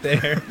we got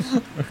there.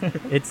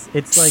 It's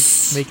like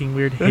making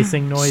weird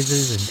hissing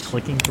noises and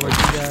clicking towards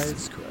you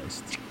guys.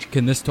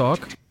 Can this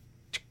talk?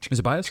 Is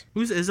it bias?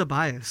 Who's is a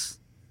bias?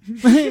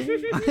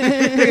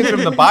 It's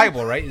from the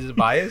Bible, right? Is it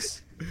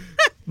bias?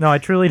 No, I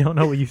truly don't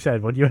know what you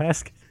said. What do you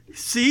ask?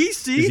 See,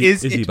 Is he-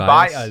 Is is he it by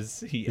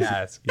biased? us? He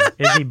asked.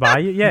 Is he by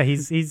you? Yeah,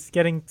 he's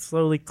getting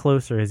slowly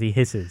closer as he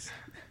hisses.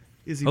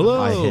 is he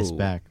Hello? I Oh. hiss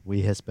back.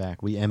 We hiss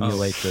back. We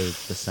emulate the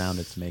sound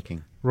it's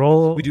making.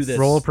 Roll We do this.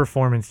 roll a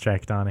performance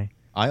check, Donnie.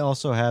 I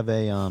also have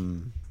a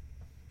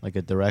like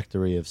a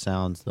directory of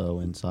sounds though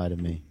inside of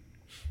me.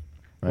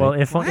 Right? Well,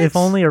 if What?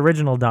 only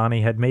original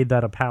Donnie had made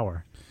that a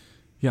power.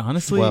 Yeah,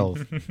 honestly.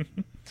 12.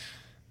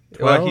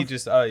 Well, he 12?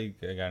 just I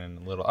got in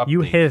a little update.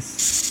 You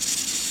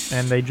hiss,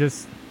 and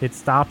it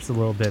stops a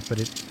little bit, but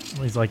it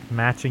is like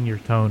matching your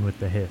tone with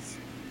the hiss.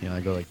 You know,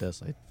 I go like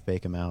this. I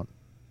fake him out.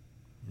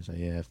 You say,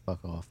 "Yeah,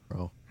 fuck off,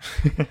 bro."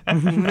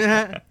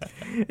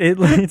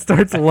 It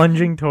starts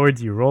lunging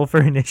towards you. Roll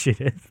for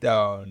initiative.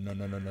 Oh,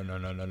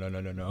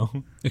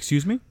 no.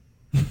 Excuse me?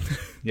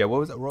 Yeah, what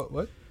was that?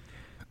 What?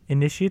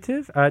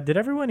 Initiative? Did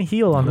everyone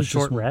heal on the was just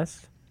short one.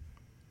 rest?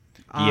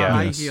 Yeah.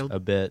 I Yes, healed, A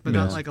bit. but yeah.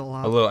 not like a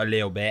lot. A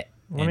little bit.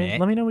 Let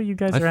me know what you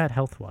guys I've- are at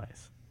health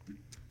wise.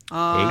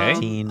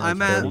 18 of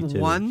I'm at 32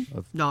 1.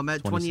 of No, I'm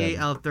at 28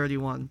 27. out of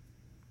 31.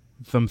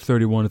 From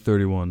 31 to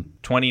 31.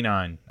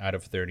 29 out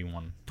of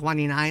 31.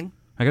 29.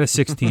 I got a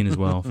 16 as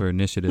well for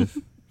initiative.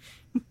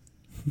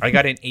 I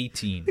got an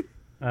 18.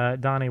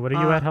 Donnie, what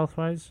are you at health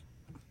wise?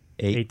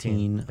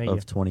 18 Thank you.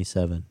 of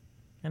 27.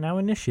 And now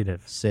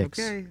initiative. 6.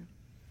 Okay.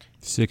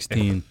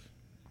 16.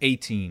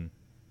 18.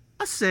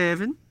 A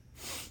 7.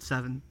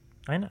 7.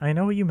 I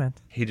know what you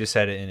meant. He just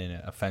said it in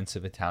an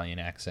offensive Italian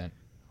accent.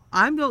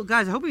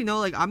 Guys, I hope you know,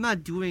 like, I'm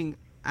not doing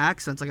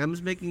accents. Like, I'm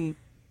just making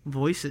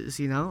voices,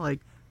 you know?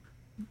 Like,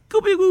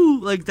 goo,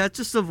 like, that's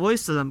just the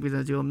voice that I'm going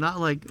to do. I'm not,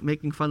 like,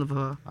 making fun of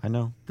a I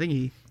know.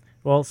 thingy.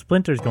 Well,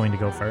 Splinter's going to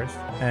go first,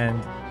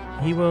 and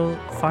he will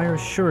fire a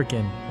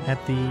shuriken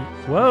at the...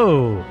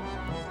 Whoa!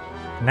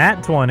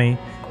 Nat 20,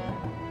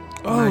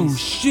 Oh, Nice.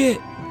 shit!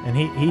 and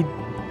he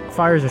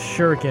fires a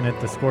shuriken at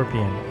the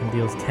scorpion and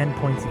deals 10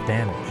 points of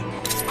damage.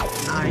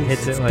 He Nice.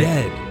 hits it like...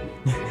 Dead.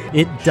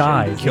 It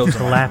dies. Kills It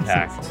him on collapses.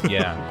 impact.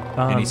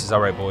 Yeah. and he says,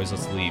 all right, boys,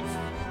 let's leave.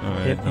 All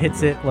right, It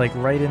hits it like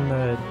right in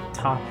the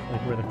top,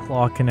 like where the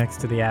claw connects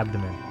to the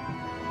abdomen,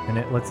 and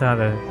it lets out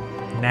a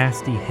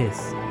nasty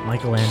hiss.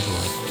 Michelangelo.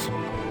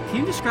 Can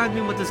you describe to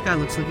me what this guy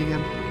looks like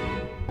again?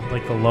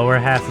 Like the lower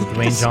half of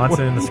Dwayne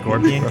Johnson and the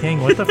Scorpion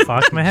King. What the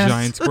fuck, man?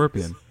 Giant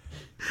scorpion.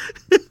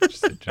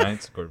 Just a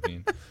giant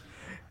scorpion.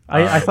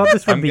 I thought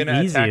this would I'm be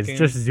gonna easy. attack It's him.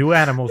 just zoo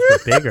animals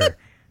but bigger.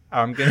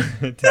 I'm going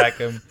to attack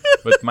him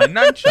with my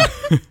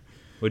nunchuck,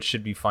 which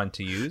should be fun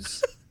to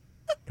use.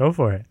 Go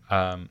for it.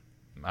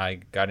 I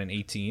got an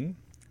 18.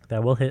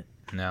 That will hit.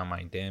 Now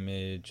my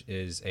damage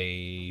is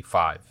a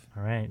 5.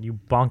 All right, you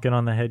bonk it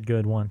on the head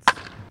good once.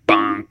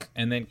 Bonk.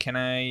 And then can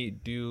I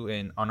do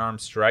an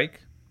unarmed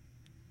strike?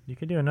 You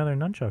could do another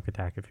nunchuck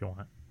attack if you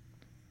want.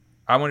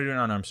 I want to do an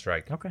unarmed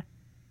strike. Okay.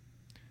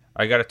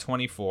 I got a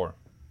 24.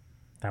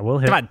 That will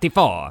hit.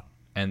 24.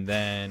 And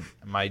then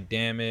my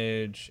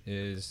damage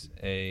is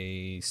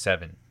a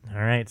 7.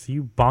 All right, so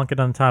you bonk it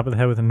on top of the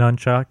head with a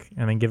nunchuck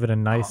and then give it a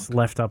nice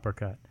left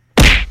uppercut.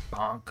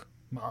 Bonk.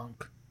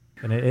 Bonk.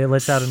 And it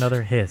lets out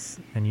another hiss,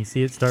 and you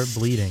see it start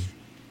bleeding.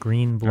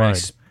 Green And blood.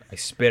 I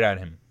spit at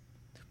him.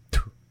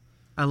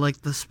 I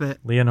like the spit.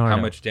 Leonardo.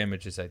 How much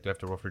damage is that? Do I have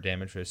to roll for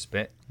damage for a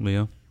spit?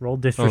 Leo. Roll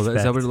disrespect.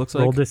 is that what it looks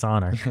Roll like?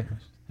 dishonor.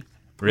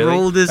 Really?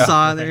 Roll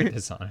dishonor.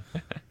 Dishonor.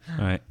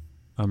 All right,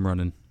 I'm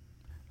running.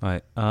 All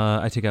right,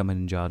 I take out my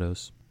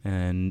ninjados,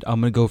 and I'm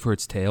going to go for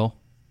its tail,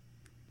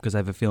 because I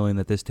have a feeling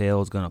that this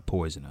tail is going to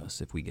poison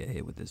us if we get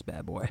hit with this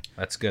bad boy.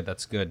 That's good.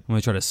 That's good. I'm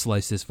going to try to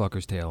slice this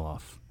fucker's tail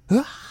off.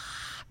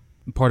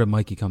 Part of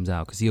Mikey comes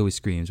out, because he always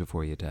screams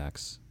before he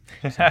attacks.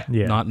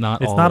 Yeah.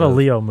 Not It's all not a of-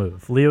 Leo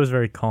move. Leo's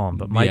very calm,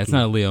 but Mikey, Yeah, it's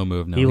not a Leo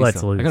move, no. he He's lets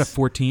still- I got a loose.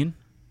 14.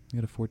 I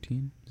got a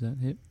 14. Does that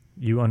hit?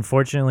 you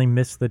unfortunately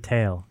miss the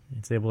tail.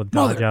 It's able to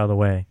dodge Mother- out of the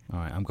way. All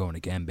right, I'm going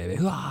again, baby.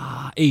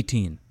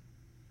 18.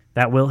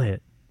 That will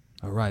hit.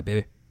 All right,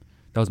 baby.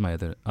 That was my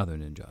other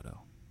ninjato,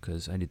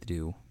 because I need to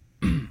do,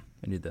 I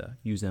need to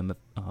use them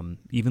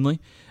evenly,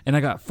 and I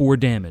got 4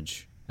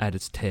 damage at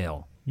its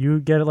tail. You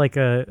get like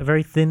a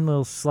very thin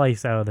little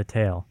slice out of the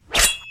tail.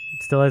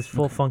 It still has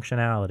full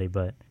functionality,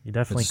 but you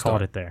definitely Let's caught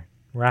start. it there.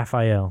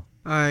 Raphael.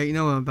 All right, you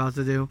know what I'm about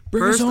to do.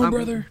 Bring First, us home, I'm,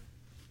 brother.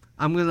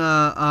 I'm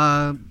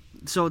gonna.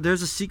 So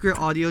there's a secret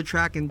audio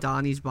track in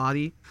Donnie's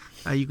body.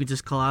 You could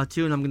just call out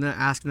to, and I'm gonna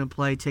ask him to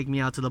play "Take Me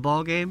Out to the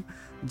Ball Game."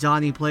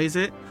 Donnie plays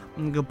it.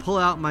 I'm gonna pull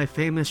out my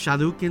famous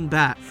Shadouken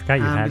bat. Forgot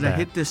you and I'm had gonna that.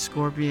 hit this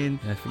scorpion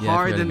Yeah, I forgot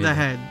hard I in made the that.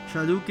 head.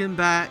 Shadouken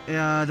bat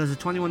does a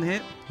 21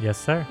 hit. Yes,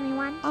 sir.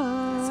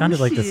 Oh, Sounded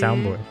like the shit.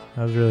 soundboard.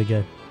 That was really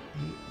good.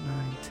 8,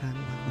 9, 10,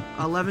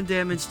 11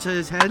 damage to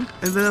his head.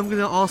 And then I'm going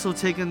to also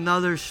take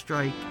another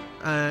strike.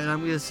 And I'm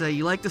going to say,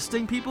 you like to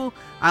sting people?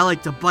 I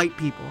like to bite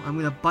people. I'm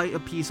going to bite a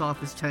piece off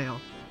his tail.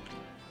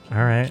 All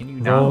right. Can you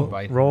now Roll,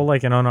 bite roll him?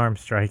 like an unarmed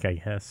strike, I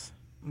guess.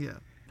 Yeah.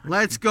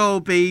 Let's go,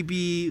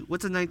 baby.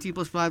 What's a 19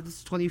 plus 5?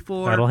 That's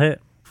 24. That'll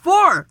hit.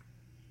 4!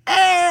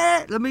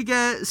 Let me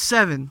get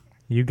 7.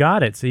 You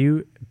got it. So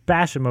you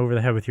bash him over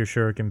the head with your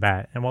shuriken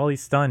bat, and while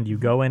he's stunned, you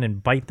go in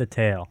and bite the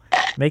tail.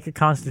 Make a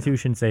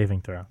Constitution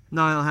saving throw.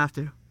 No, I don't have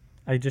to.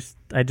 I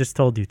just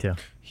told you to.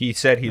 He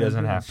said he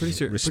doesn't have Pretty to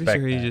sure.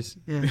 respect Pretty sure he that. just.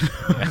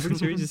 Yeah. Pretty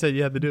sure he just said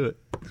you had to do it.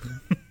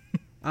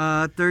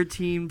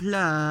 13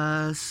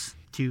 plus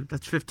 2.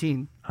 That's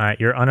 15. All right,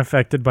 you're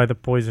unaffected by the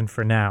poison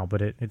for now,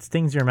 but it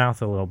stings your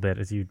mouth a little bit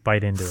as you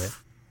bite into it.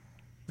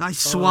 Nice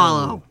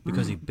swallow.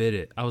 Because he bit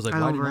it. I was like,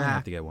 I why did I overreact.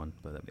 have to get one?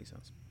 But that makes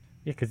sense.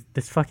 Yeah, because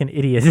this fucking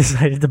idiot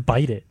decided to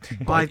bite it.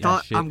 But I Like that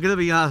thought, shit. I'm going to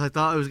be honest, I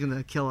thought I was going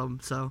to kill him,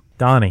 so.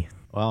 Donnie.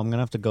 Well, I'm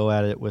gonna have to go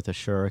at it with a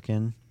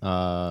shuriken.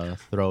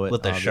 Throw it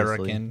With the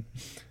obviously.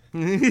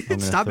 shuriken.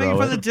 Stop throw making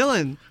fun it. of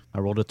Dylan. I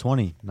rolled a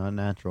 20, not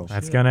natural.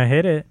 That's going to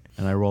hit it.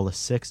 And I rolled a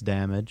 6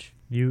 damage.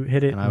 You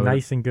hit it And I would-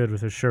 nice and good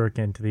with a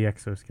shuriken to the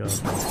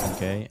exoskeleton.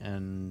 Okay,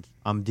 and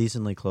I'm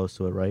decently close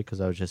to it, right?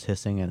 Because I was just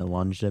hissing and it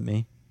lunged at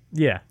me.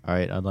 Yeah, All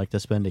right, I'd like to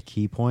spend a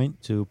key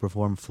point to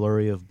perform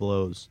flurry of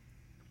blows.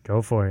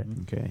 go for it.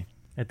 Okay.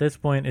 At this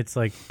point, it's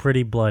like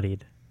pretty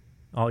bloodied.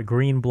 All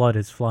green blood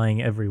is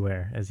flying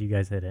everywhere as you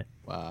guys hit it.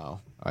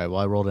 Wow. All right, well,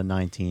 I rolled a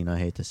 19. I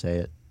hate to say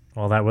it.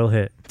 Well, that will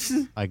hit.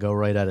 I go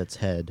right at its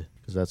head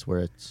because that's where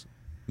it's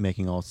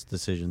making all its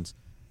decisions.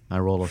 I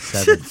roll a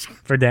 7.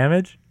 For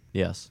damage,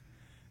 Yes.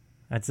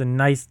 that's a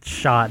nice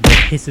shot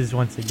that hisses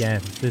once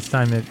again. This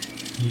time,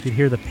 you could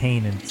hear the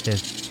pain in its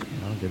hiss.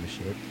 I don't give a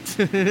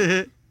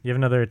shit. You have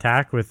another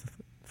attack with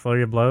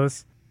flurry of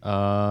blows.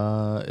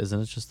 Isn't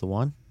it just the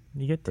one?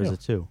 You get There's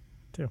two.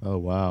 a 2. 2. Oh,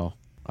 wow.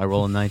 I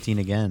roll a 19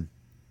 again.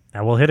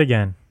 That will hit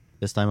again.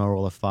 This time I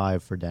roll a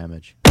 5 for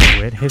damage.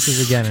 It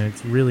hisses again, and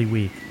it's really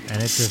weak, and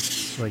it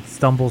just like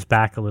stumbles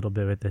back a little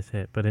bit with this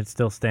hit, but it's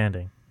still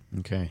standing.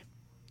 Okay.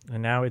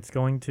 And now it's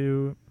going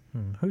to.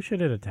 Who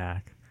should it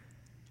attack?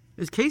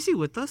 Is Casey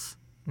with us?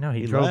 No,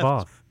 he He drove left.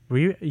 off. Were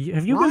you?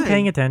 Have you been Why?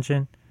 paying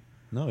attention?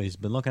 No, he's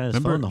been looking at his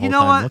Remember- phone the whole You know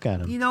time. what? Look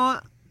at him. You know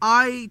what?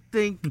 I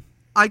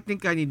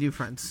think I need new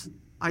friends.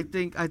 I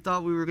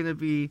thought we were gonna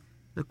be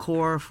the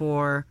core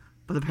four,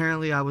 but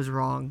apparently I was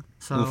wrong.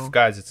 So Oof,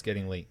 guys, it's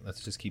getting late.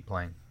 Let's just keep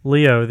playing.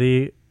 Leo,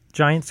 the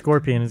giant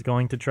scorpion is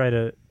going to try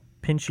to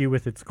pinch you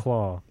with its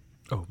claw,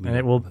 Oh, and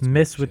it will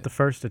miss with the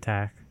first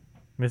attack.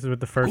 Misses with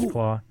the first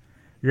claw.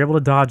 You're able to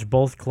dodge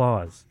both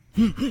claws,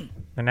 and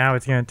now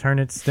it's going to turn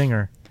its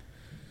stinger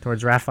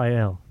towards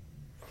Raphael.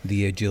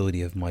 The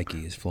agility of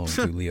Mikey is flowing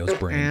through Leo's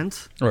brain.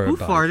 and Or who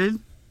body. farted?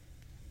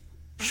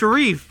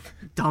 Sharif,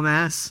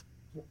 dumbass.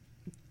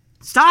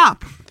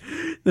 Stop!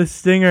 The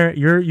stinger,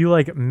 you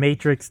like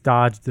matrix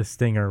dodge the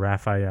stinger,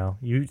 Raphael.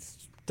 You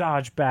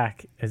dodge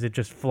back as it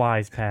just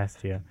flies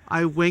past you.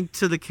 I winked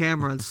to the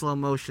camera in slow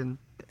motion.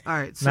 All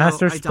right, so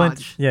Master I Splinter,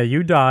 dodge. yeah,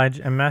 you dodge,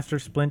 and Master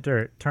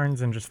Splinter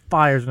turns and just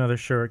fires another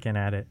shuriken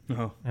at it.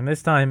 Oh. And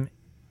this time,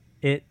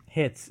 it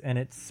hits and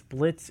it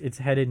splits its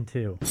head in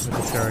two with the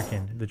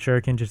shuriken. The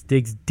shuriken just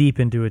digs deep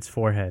into its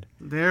forehead,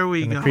 There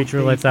we and go. the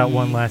creature lets out baby.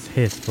 one last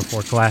hiss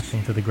before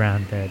collapsing to the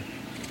ground dead.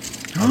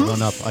 I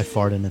run up. I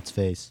fart in its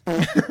face.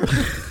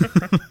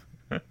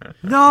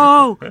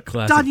 No,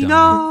 Classic Donnie, Donnie.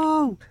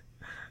 no.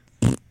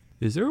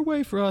 Is there a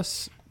way for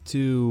us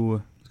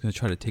to? I was gonna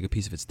try to take a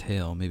piece of its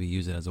tail, maybe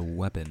use it as a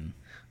weapon.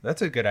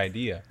 That's a good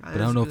idea. But I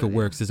don't know if it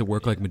works. Does it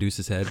work like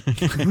Medusa's head? Where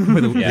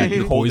the, Yeah, the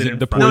you hold it poison, in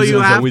the front. No, poison you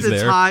is have always to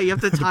there. tie. You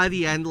have to tie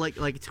the end like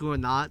to a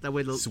knot. That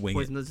way the Swing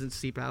poison doesn't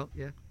seep out.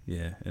 Yeah.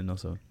 Yeah, and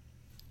also,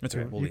 that's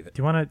right. We'll leave it. Do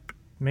you want to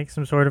make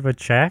some sort of a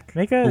check?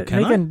 Make a Oh,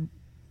 can I? an.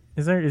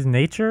 Is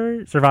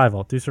nature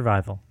survival? Do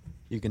survival.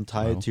 You can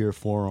tie it to your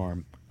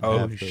forearm. Oh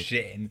Have the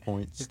shit!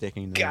 Point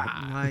sticking there.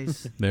 God,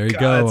 Nice. There you God,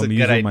 go. that's a I'm good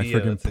using my idea.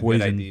 freaking That's a good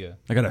poison. idea.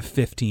 I got a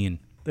 15.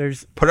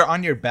 There's put it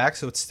on your back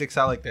so it sticks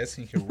out like this,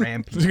 and you can ram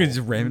You can people. just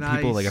ram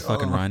people like a Nice.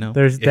 fucking rhino.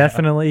 There's Yeah.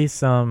 definitely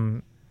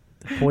some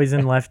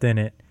poison left in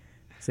it,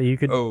 so you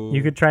Oh.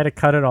 could try to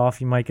cut it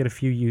off. You might get a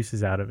few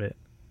uses out of it.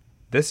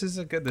 This is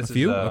a good. A This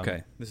few? is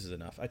Okay, this is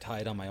enough. I tie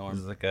it on my This arm.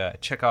 is like a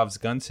Chekhov's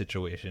gun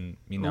situation.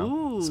 You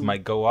know, this Ooh.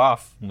 might go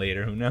off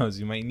later. Who knows?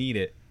 You might need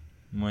it.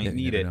 You might Yeah, you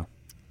need never it. know.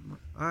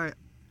 All right.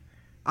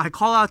 I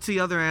call out to the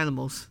other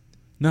animals.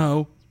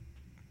 No.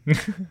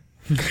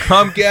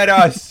 Come get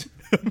us.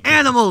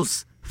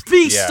 Animals,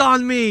 feast Yeah.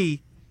 on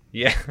me.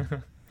 Yeah.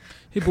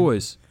 Hey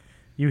boys,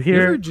 You you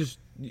hear? ever just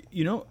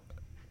you know?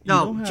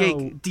 No, you know how-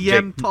 Jake,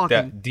 DM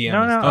talking. DM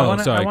No, is- no. Oh, I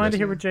sorry, wanted to Chris.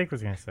 hear what Jake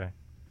was gonna say.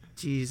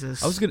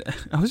 Jesus. I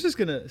was just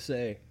gonna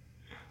say,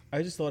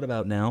 I just thought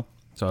about now.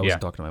 So I wasn't Yeah.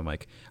 talking to my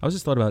mic. I was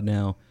just thought about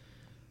now.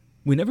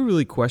 We never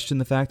really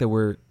questioned the fact that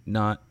we're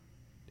not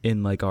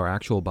in like our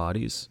actual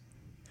bodies.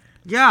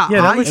 Yeah,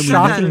 Yeah, that I was said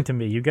shocking that. to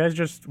me. You guys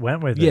just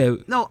went with it. Yeah.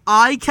 No,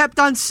 I kept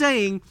on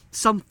saying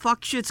some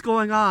fuck shit's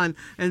going on,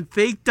 and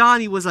fake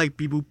Donnie was like,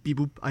 beep boop, beep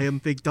boop, I am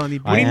fake Donnie.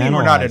 What do you beep. mean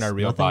we're not in analyzed. our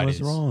real Nothing bodies?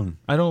 was wrong.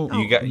 I don't.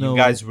 You, know. you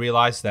guys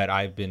realize that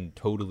I've been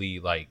totally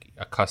like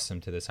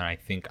accustomed to this, and I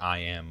think I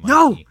am.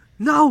 No, Mikey.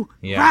 no,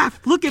 Yeah.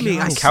 Raph, look at me.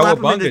 I slap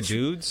him in Cowabunga, the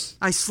dudes.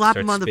 I slap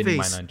Start him on the spinning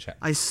my face. nunchuck.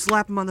 I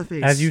slap him on the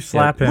face. As you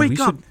slap him, Wake we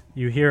up. should-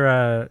 you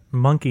hear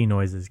monkey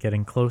noises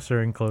getting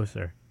closer and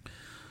closer.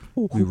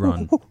 we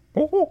run.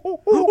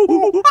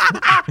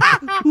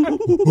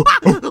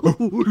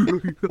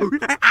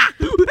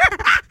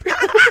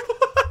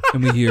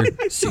 And we hear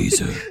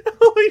Caesar.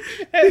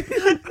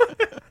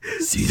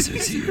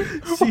 Caesar's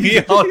here. We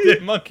all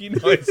did monkey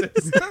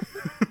noises.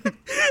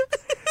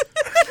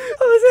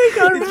 Jose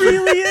got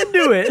really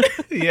into it.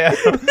 Yeah.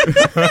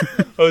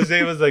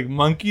 Jose was like,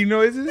 monkey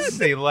noises?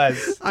 Say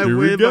less. I Here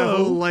we waited my go.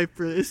 whole life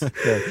for this.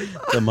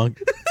 The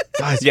monk.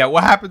 Guys, Yeah,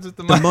 what happens with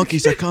the the monkey?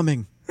 monkeys are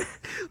coming.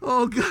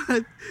 Oh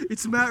god,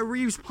 it's Matt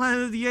Reeves'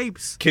 Planet of the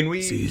Apes. Can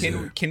we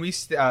Caesar. can we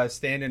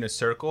stand in a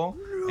circle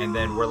and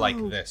then we're like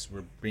this?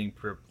 We're being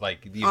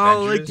like the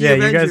Oh, like Avengers. the Yeah,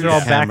 you guys are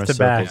all Avengers. back Camera to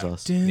back. circles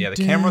us. Yeah, the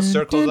camera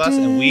circles us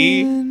and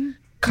we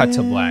cut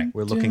to black.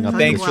 We're looking up.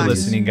 Thanks at for the trees.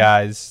 listening,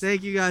 guys.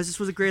 Thank you guys. This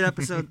was a great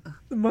episode.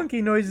 The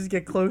monkey noises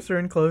get closer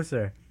and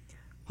closer.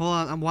 Hold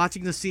on, I'm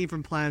watching the scene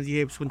from Planet of the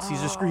Apes when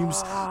Caesar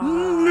screams,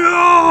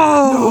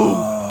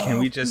 "No!" Can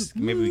we just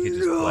maybe we could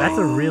just play? That's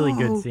a really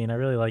good scene. I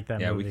really like that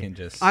Yeah, movie. we can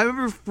just. I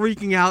remember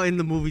freaking out in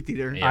the movie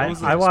theater. Yeah, I, we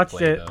can I just watched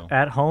play, it though.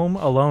 at home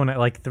alone at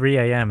like 3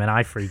 a.m. and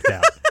I freaked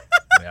out.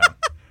 Yeah.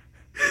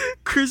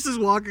 Chris is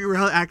walking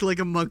around acting like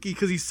a monkey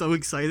because he's so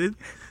excited.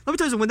 Let me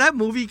tell you, when that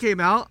movie came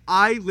out,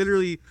 I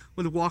literally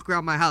would walk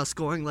around my house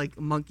going like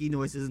monkey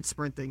noises and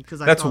sprinting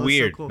because I That's thought it was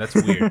weird. so cool. That's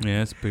weird.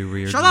 Yeah, it's pretty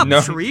weird. Shut up, No,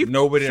 Sharif.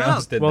 nobody Shut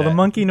else up. did Well, that. the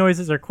monkey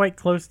noises are quite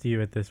close to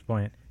you at this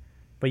point,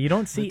 but you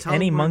don't see Tell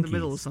any him we're in monkeys. the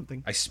middle of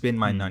something. I spin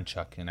my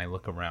nunchuck and I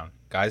look around.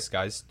 Guys,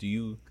 do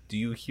you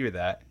hear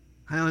that?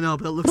 I don't know,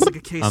 but it looks like a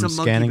case I'm of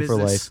monkey scanning for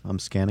business. life. I'm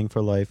scanning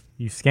for life.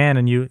 You scan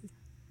and you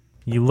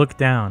look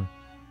down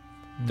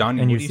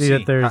Donnie, and what you do see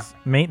that there's Huh?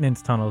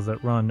 maintenance tunnels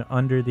that run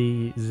under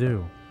the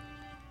zoo,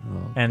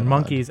 Oh, and God.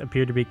 monkeys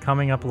appear to be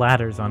coming up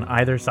ladders on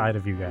either side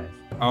of you guys.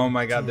 Oh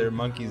my God, there are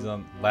monkeys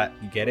on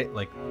You get it?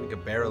 Like a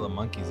barrel of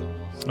monkeys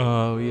almost.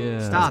 Oh yeah.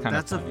 Stop. kinda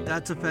That's funny.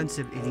 that's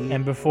offensive, idiot.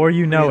 And before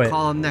you What know do you it,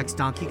 call him next,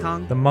 Donkey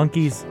Kong? the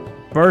monkeys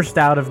burst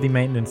out of the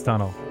maintenance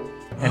tunnel,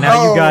 and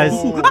now you guys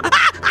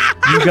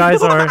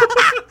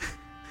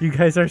you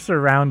guys are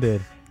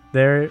surrounded.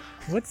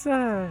 What's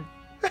the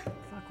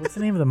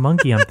name of the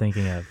monkey I'm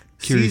thinking of?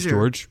 Curious Caesar.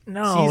 George.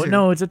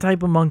 No, it's a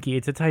type of monkey.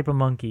 It's a type of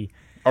monkey.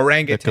 The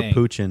Orangutan.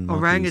 capuchin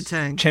monkeys.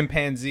 Orangutan.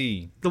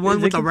 Chimpanzee. The one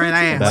Is with it the red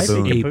capuchin? ass. Might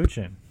be Baboon.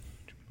 capuchin.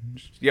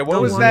 Yeah, what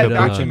The was one that with,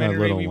 documentary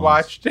little we ones.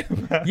 watched?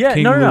 Yeah,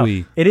 King no.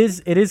 Louis. It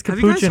is Have you guys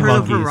capuchin heard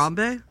of monkeys.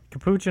 Harambe?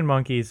 Capuchin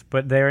monkeys,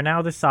 but they are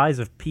now the size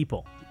of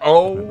people.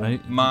 Oh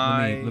Let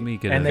me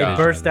get And a they vision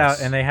burst of out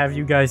this. and they have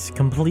you guys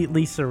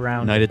completely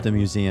surrounded. Night at the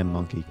Museum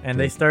monkey. And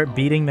they start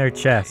beating their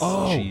chests.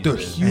 Oh, Jesus. they're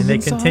And human and they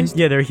continue. sized?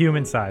 Yeah, they're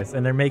human sized,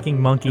 and they're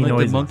making monkey Like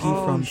noises. the monkey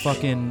Oh, from sh-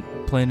 fucking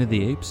Planet of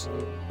the Apes?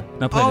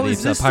 Not Planet Oh, of the is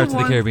Apes, this Pirates the of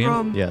the one Caribbean.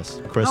 from...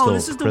 Yes, Crystal.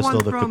 this is the Crystal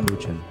one the from-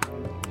 capuchin.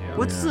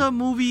 What's the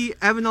movie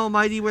Evan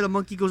Almighty where the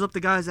monkey goes up the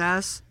guy's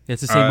ass? Yeah,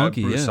 it's the same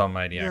monkey, Bruce yeah.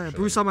 Almighty, Yeah, actually.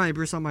 Bruce Almighty.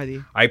 Bruce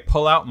Almighty. I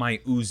pull out my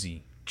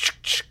Uzi.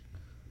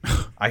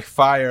 I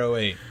fire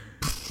away.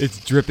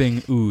 It's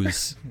dripping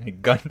ooze.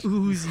 Gun.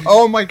 Uzi.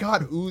 Oh my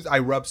God, ooze! I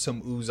rub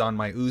some ooze on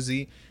my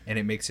Uzi, and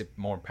it makes it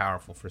more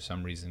powerful for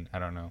some reason. I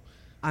don't know.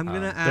 I'm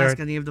gonna They're- ask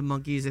any of the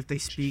monkeys if they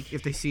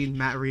seen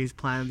Matt Reeves'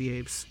 Planet of the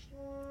Apes.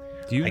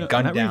 Do you I know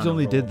gunned Matt Reeves down a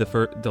only did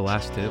roll. the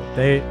last two?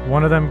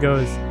 One of them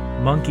goes,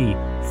 "Monkey,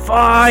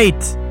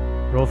 fight!"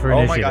 Roll for Oh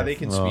initiative. my God, they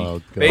can speak.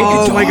 Oh, They God. can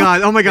Oh talk. my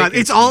god! Oh my god! They can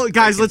It's all speak.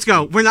 guys. They Let's can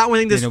go. speak. We're not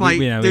winning this Yeah, no, fight.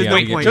 we There's no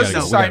gotta get- point. we Just a gotta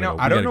No. go. side note,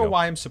 I don't gotta know go.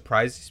 why I'm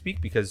surprised to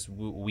speak because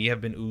we have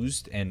been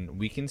oozed and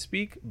we can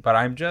speak, but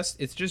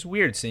it's just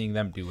weird seeing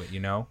them do it, you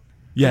know?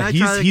 Yeah, I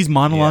try to- he's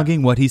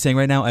monologuing what he's saying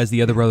right now as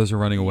the other brothers are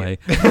running away.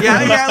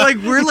 Yeah, like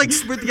we're like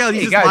sprinting out. He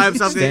Hey, just guys, by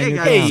himself. stand Hey your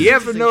guys, ground. Hey, you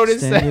ever noticed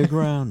Stand that? your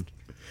ground.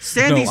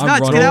 stand these No, I'm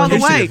nuts. running. Get out of the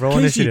Roll way. initiative. Roll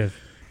initiative.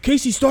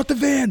 Casey, start the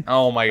van.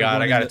 Oh my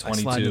God, I got a I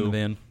slide into the 22.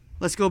 van.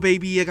 Let's go,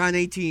 baby. I got an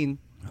 18.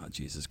 Oh,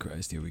 Jesus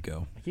Christ, here we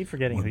go. I keep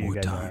forgetting One who you more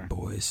guys time, are.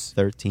 boys.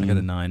 13. I got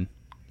a 9.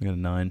 I got a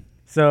 9.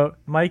 So,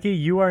 Mikey,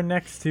 you are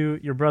next to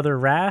your brother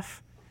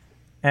Raph,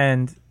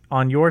 and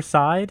on your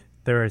side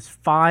there is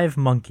 5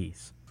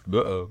 monkeys.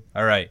 Uh-oh.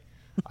 All right.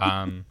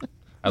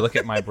 I look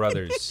at my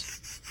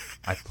brothers.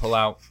 I pull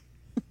out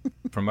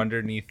from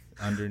underneath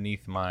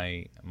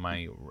my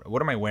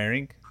what am I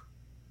wearing?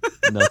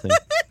 Nothing.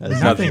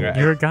 That's Nothing, right?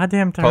 You're a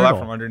goddamn Pull out from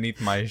turtle. underneath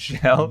my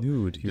shell.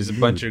 Nude. You're There's a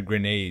nude. bunch of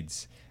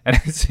grenades. And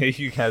I say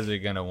you guys are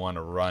gonna want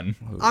to run.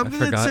 I'm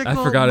gonna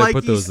tickle I Mikey's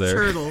put those there.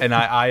 turtle. And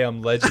I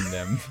am legend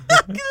them. I'm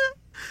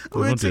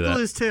gonna don't do tickle that.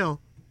 his tail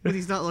when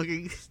he's not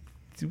looking.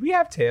 Do we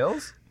have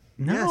tails?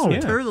 No, Yes, we're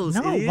turtles.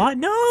 no, idiot. what?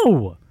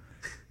 No.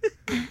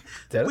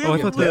 Tails? We Oh, I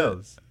have thought little-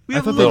 they- We I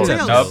have thought little they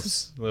Little were tails.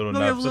 nubs. Little No,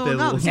 we have nubs. little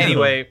nubs.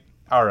 Anyway,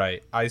 all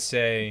right. I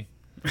say,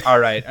 all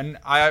right, and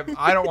I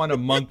don't want to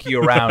monkey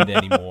around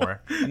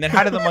anymore. And then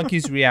how do the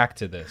monkeys react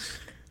to this?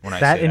 When I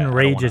That say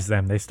enrages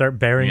them. They start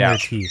baring Yeah. their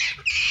teeth.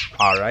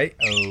 All right.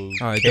 All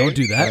right, don't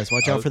do that. Guys,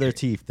 watch out for their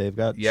teeth. They've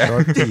got Yeah.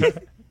 sharp teeth.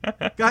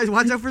 Guys,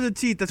 watch out for the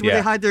teeth. That's where Yeah.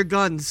 they hide their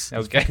guns.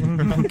 Okay.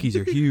 Monkeys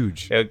are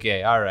huge.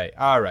 Okay. All right.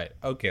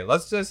 Okay.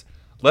 Let's just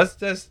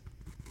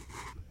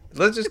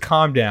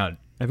calm down.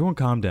 Everyone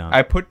calm down.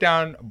 I put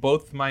down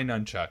both my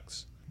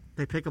nunchucks.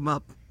 They pick them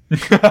up.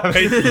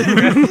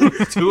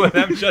 2 of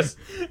them just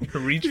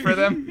reach for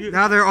them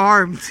Now they're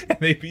armed, and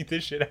they beat the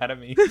shit out of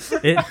me.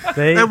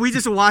 They and we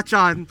just watch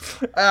on.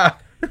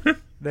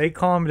 they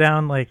calm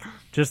down like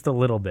just a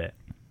little bit.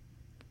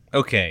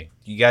 Okay.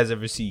 You guys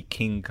ever see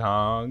King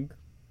Kong?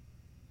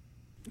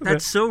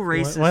 That's so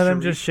racist. One of them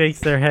Sharif. just shakes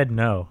their head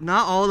no.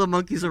 Not all the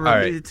monkeys are All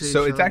related right. to.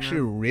 So each it's other, actually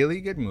a man. really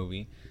good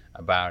movie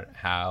about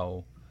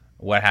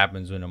what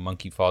happens when a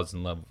monkey falls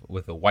in love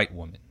with a white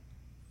woman.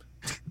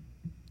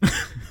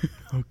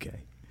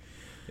 Okay.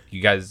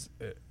 You guys,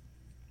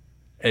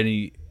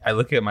 I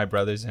look at my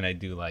brothers and I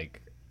do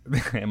like,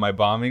 am I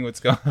bombing? What's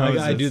going on?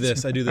 I do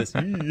this.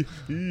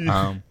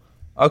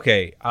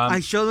 Okay. I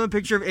showed them a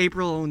picture of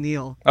April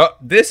O'Neil. Oh,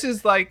 this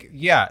is like,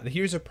 yeah.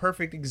 Here's a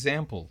perfect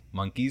example,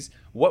 monkeys.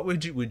 What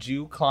would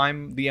you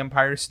climb the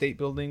Empire State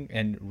Building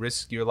and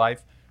risk your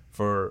life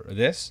for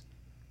this?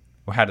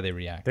 Or how do they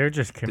react? They're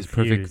just This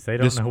confused. They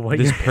don't know what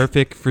this you're.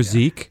 perfect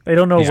physique. They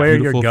don't know this where you're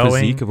beautiful going.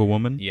 physique of a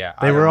woman. Yeah,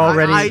 They were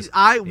already.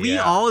 We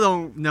Yeah. all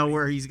don't know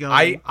where he's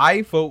going.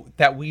 I vote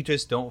that we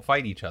just don't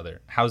fight each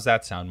other. How's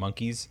that sound,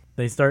 monkeys?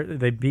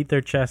 They beat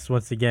their chests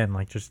once again,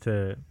 like just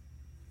to.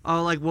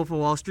 Oh, like Wolf of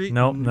Wall Street?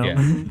 Nope, nope.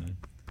 Yeah.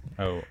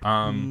 Oh,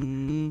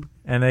 And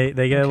they get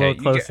a Okay, little you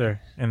get-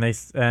 closer,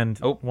 and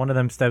Oh. one of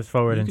them steps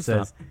forward You and can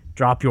says,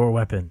 "Drop your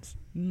weapons."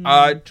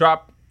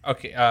 drop.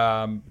 Okay,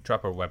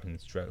 drop our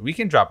weapons. We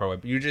can drop our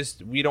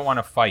weapons. We don't want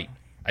to fight.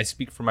 I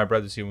speak for my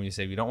brothers here when you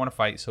say we don't want to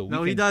fight. So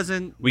No, he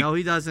doesn't. No,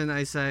 he doesn't.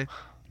 I say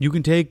You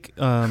can take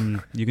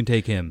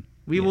him.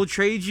 we will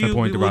trade you.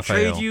 point We to will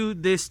trade Raphael. you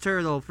this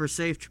turtle for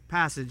safe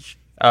passage.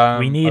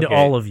 We need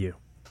all of you.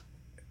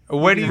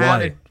 What do you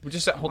Why? want?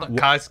 Just hold on,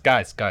 guys.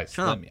 Shut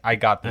up. I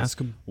got this. Ask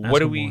him. What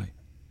do we? Why.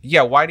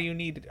 Yeah, why do you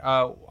need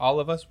all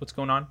of us? What's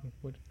going on?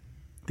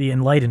 The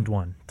Enlightened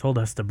One told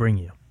us to bring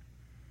you.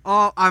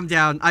 Oh, I'm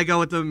down. I go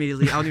with them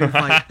immediately. I don't even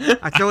fight.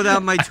 I throw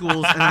down my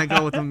tools and I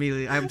go with them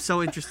immediately. I'm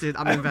so interested.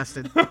 I'm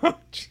invested.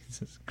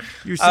 Jesus.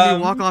 You see me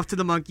walk off to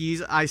the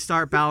monkeys. I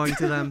start bowing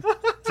to them.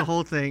 It's the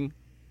whole thing.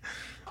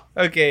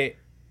 Okay.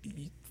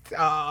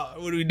 What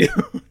do we do?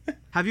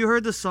 Have you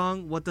heard the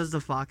song "What Does the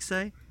Fox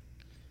Say"?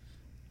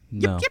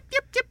 No. Yip,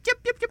 yip, yip, yip,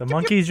 yip, yip, The yip,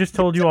 monkeys just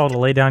told you all to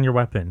lay down your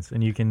weapons,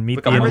 and you can meet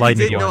Look, the I I already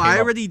Enlightened did. One. No, One. I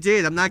already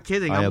did. I'm not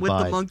kidding. I I'm with the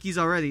abide. monkeys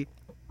already.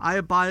 I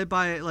abided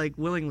by it like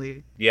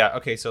willingly. Yeah.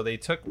 Okay. So they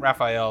took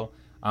Raphael.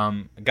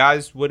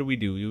 Guys, what do?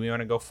 We want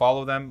to go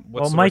follow them? What's Well,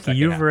 the worst Mikey, that can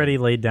you've happen? already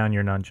laid down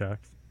your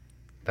nunchucks,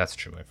 That's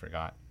true. I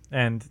forgot.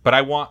 and But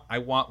I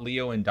want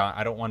Leo and Don.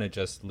 I don't want to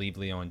just leave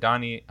Leo and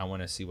Donnie. I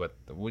want to see what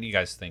do you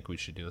guys think we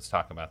should do? Let's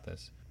talk about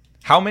this.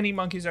 How many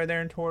monkeys are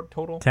there in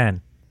total?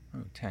 10.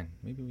 Oh, 10.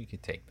 Maybe we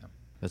could take them.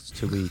 That's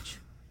 2 each.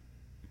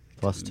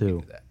 Plus We 2.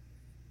 could do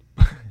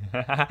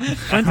that.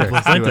 Splinter, Two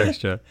Splinter.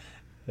 extra.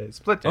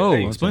 Splinter. there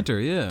you Oh, go. Splinter.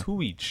 Yeah.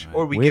 2 each.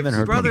 Or we We give haven't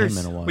heard from brothers.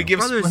 him in a while. we give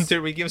Brothers.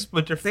 Splinter. We give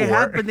Splinter 4. They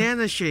have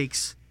banana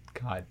shakes.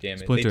 God damn it!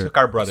 Splinter. They took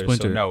our brothers, so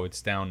Splinter. no,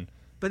 it's down. We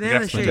Banana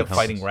have Splinter shakes.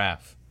 fighting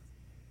Raph.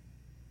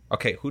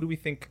 Okay, who do we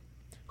think?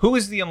 Who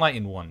is the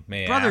enlightened one?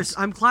 May I Brothers, ask?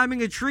 I'm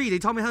climbing a tree. They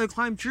taught me how to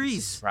climb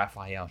trees.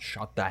 Raphael,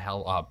 shut the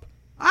hell up.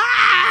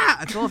 Ah!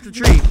 I fell off the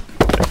tree.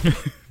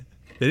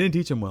 They didn't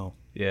teach him well.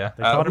 Yeah,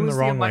 They taught him who the is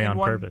wrong way enlightened on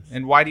one? purpose.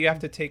 And why do you have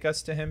to take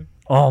us to him?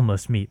 All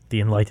must meet the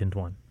Enlightened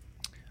One.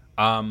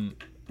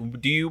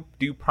 Do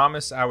you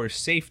promise our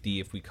safety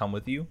if we come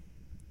with you?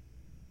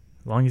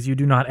 As long as you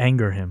do not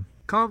anger him.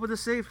 Come up with a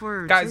safe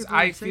word. Guys, safe word,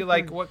 I safe feel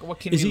like word. what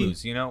can Is we he-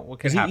 lose? You know, what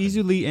could Is he happen?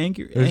 easily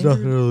angry? There's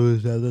nothing to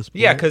lose at this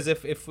point. Yeah, because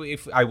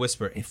if I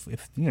whisper, if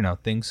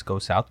things go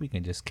south, we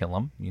can just kill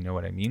him. You know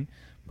what I mean?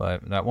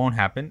 But that won't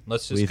happen.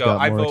 Let's just We've go.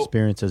 got I more vote.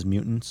 experience as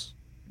mutants.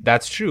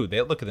 That's true.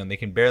 They look at them. They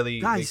can barely.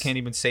 Guys. They can't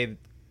even say.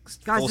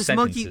 Guys, full this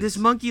sentences.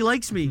 monkey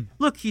likes me.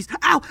 Look, he's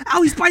ow,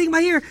 he's biting my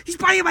ear. He's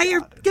biting my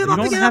ear. Get him You up,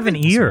 don't get him have up. an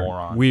ear.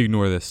 Moron. We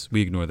ignore this.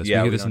 We ignore this. Yeah,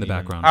 we we hear this in the don't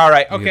even- background. All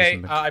right, We hear this okay.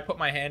 in the I put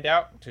my hand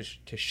out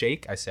to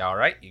shake. I say, all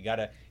right, you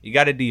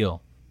got a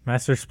deal.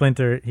 Master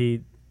Splinter,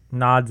 he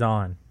nods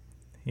on.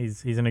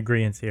 He's in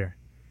agreement here.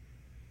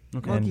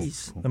 Okay. And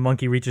Monkeys. the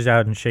monkey reaches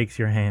out and shakes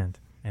your hand,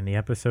 and the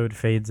episode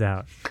fades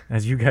out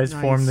as you guys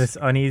form Nice. this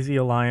uneasy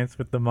alliance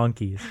with the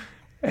monkeys.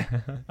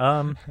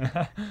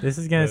 This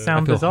is gonna I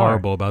sound feel bizarre.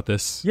 horrible about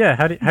this. Yeah,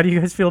 how do you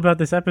guys feel about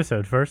this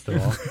episode? First of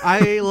all,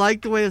 I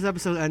like the way this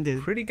episode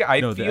ended. Pretty good. I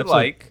No, the feel episode-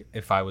 like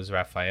if I was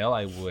Raphael,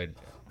 I would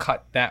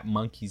cut that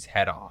monkey's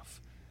head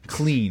off,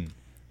 clean.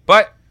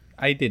 But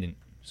I didn't.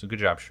 So good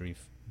job,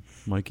 Sharif.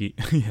 Mikey,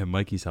 yeah,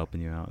 Mikey's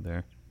helping you out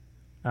there.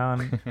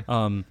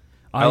 um,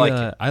 I like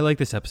it. I like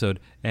this episode,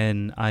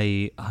 and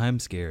I'm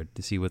scared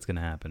to see what's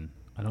gonna happen.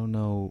 I don't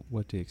know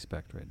what to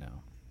expect right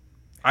now.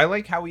 I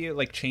like how we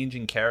like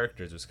changing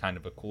characters was kind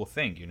of a cool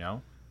thing, you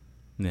know.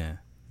 Yeah.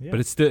 Yeah. But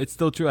it's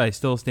still true. I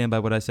still stand by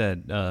what I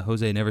said.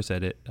 Jose never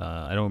said it.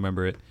 I don't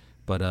remember it,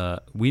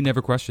 but we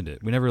never questioned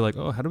it. We never like,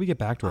 oh, how do we get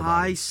back to our I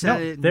bodies? said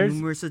No, it there's,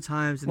 numerous of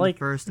times in like the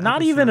first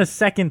not even a episode.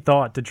 second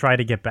thought to try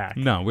to get back.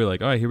 No, we're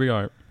like, all right, here we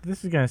are.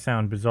 This is gonna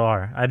sound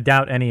bizarre. I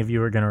doubt any of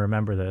you are gonna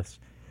remember this.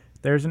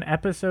 There's an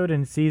episode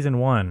in season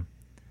 1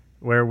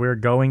 where we're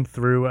going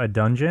through a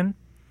dungeon,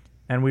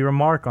 and we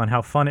remark on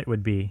how fun it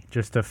would be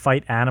just to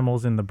fight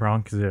animals in the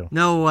Bronx Zoo.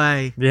 No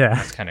way. Yeah.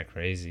 That's kind of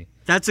crazy.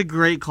 That's a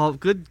great call.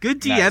 Good Nice.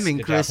 DMing,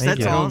 Good Chris. job. Thank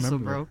That's you.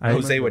 awesome, bro. I-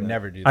 Jose would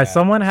never do that.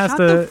 Someone has Shut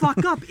to. the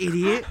fuck up,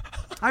 idiot.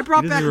 I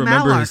brought He back doesn't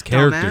remember Malark, his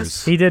characters.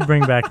 dumbass. He did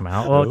bring back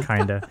Mal. Well,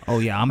 kinda. Oh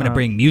yeah, I'm gonna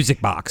bring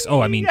music box.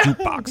 Oh, I mean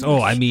jukebox.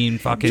 Oh, I mean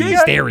fucking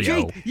stereo.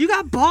 Jake, you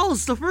got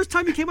balls. The first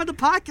time you came on the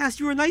podcast,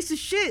 you were nice as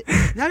shit.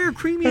 Now you're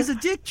creamy as a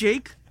dick,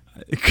 Jake.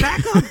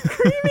 Back up.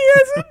 Creamy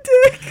as a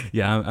dick.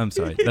 Yeah, I'm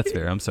sorry. That's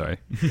fair. I'm sorry.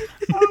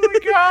 Oh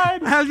my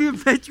god. How's you a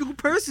eventual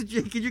person,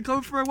 Jake, and you're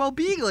coming for our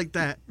well-being like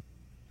that?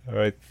 All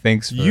right,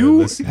 thanks for You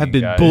listening, have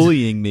been guys.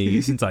 bullying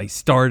me since I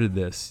started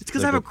this. It's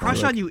because I have a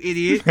crush on you,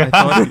 idiot. When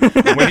are you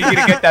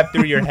gonna get that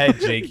through your head,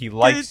 Jake? He Get it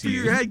likes through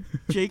you. your head,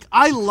 Jake.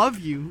 I love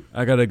you.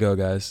 I gotta go,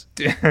 guys.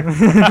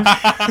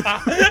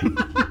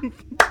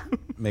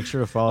 Make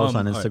sure to follow us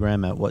on all right.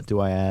 Instagram at What Do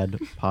I Add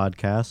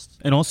Podcast.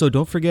 And also,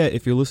 don't forget,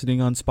 if you're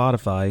listening on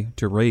Spotify,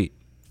 to rate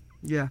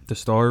Yeah. the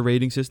star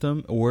rating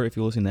system, or if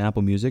you're listening to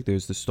Apple Music,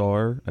 there's the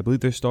star. I believe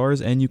there's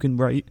stars, and you can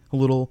write a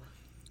little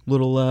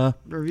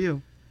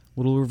Review.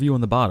 review on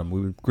the bottom.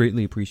 We would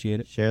greatly appreciate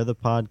it. Share the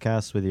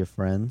podcast with your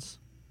friends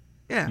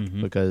Yeah.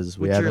 Mhm. because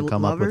we With your haven't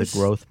come up with lovers? a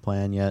growth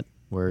plan yet.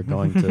 We're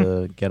going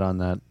to get on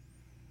that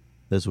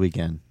this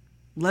weekend.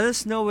 Let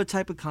us know what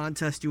type of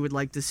contest you would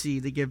like to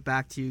see to give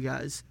back to you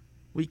guys.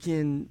 We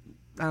can,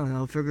 I don't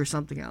know, figure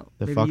something out.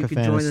 The Maybe fuck you a could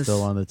fan join is us.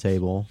 still on the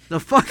table. The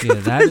fuck Yeah,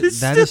 that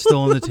is still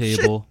on the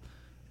table.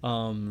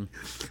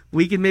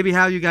 We can maybe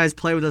have you guys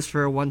play with us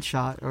for a one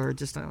shot or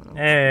just I don't know.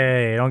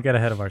 Hey, don't get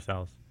ahead of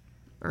ourselves.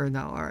 Or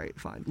no, all right,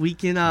 fine. We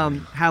can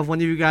have one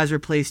of you guys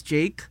replace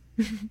Jake.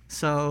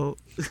 So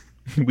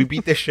We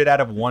beat the shit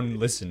out of one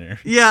listener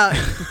yeah,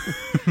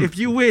 if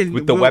you win,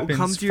 with the we'll weapons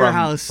come to your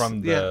house.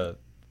 from Yeah.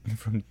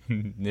 from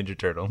Ninja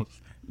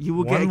Turtles. You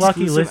will One get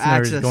lucky exclusive listener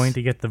access. is going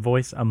to get the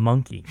voice a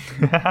monkey.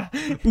 There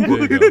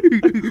you go.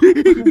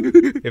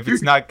 If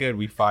it's not good,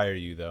 we fire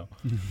you though.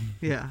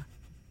 Yeah.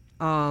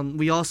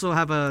 We also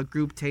have a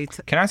group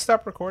taste Can I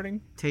stop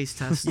recording?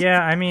 test.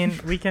 Yeah, I mean,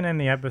 we can end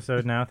the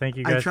episode now. Thank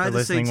you I guys tried for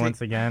to say listening ta-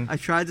 once again. I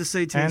tried to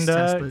say taste And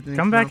test, but it didn't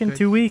come back out in good.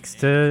 2 weeks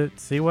to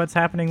see what's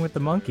happening with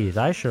the monkeys.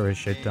 I sure as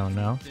shit don't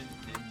know.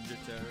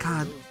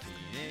 God,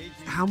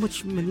 how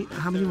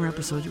many more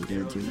episodes are we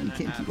gonna do? We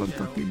can't keep on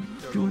fucking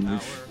doing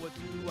this. What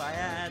do I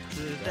add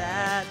to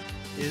that?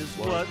 Is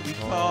what we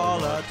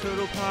call a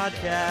turtle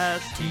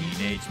podcast.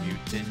 Teenage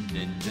Mutant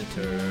Ninja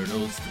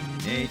Turtles.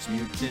 Teenage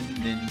Mutant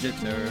Ninja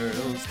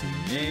Turtles.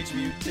 Teenage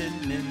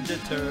Mutant Ninja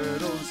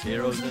Turtles.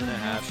 Heroes in a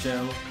half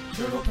shell.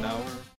 Turtle power.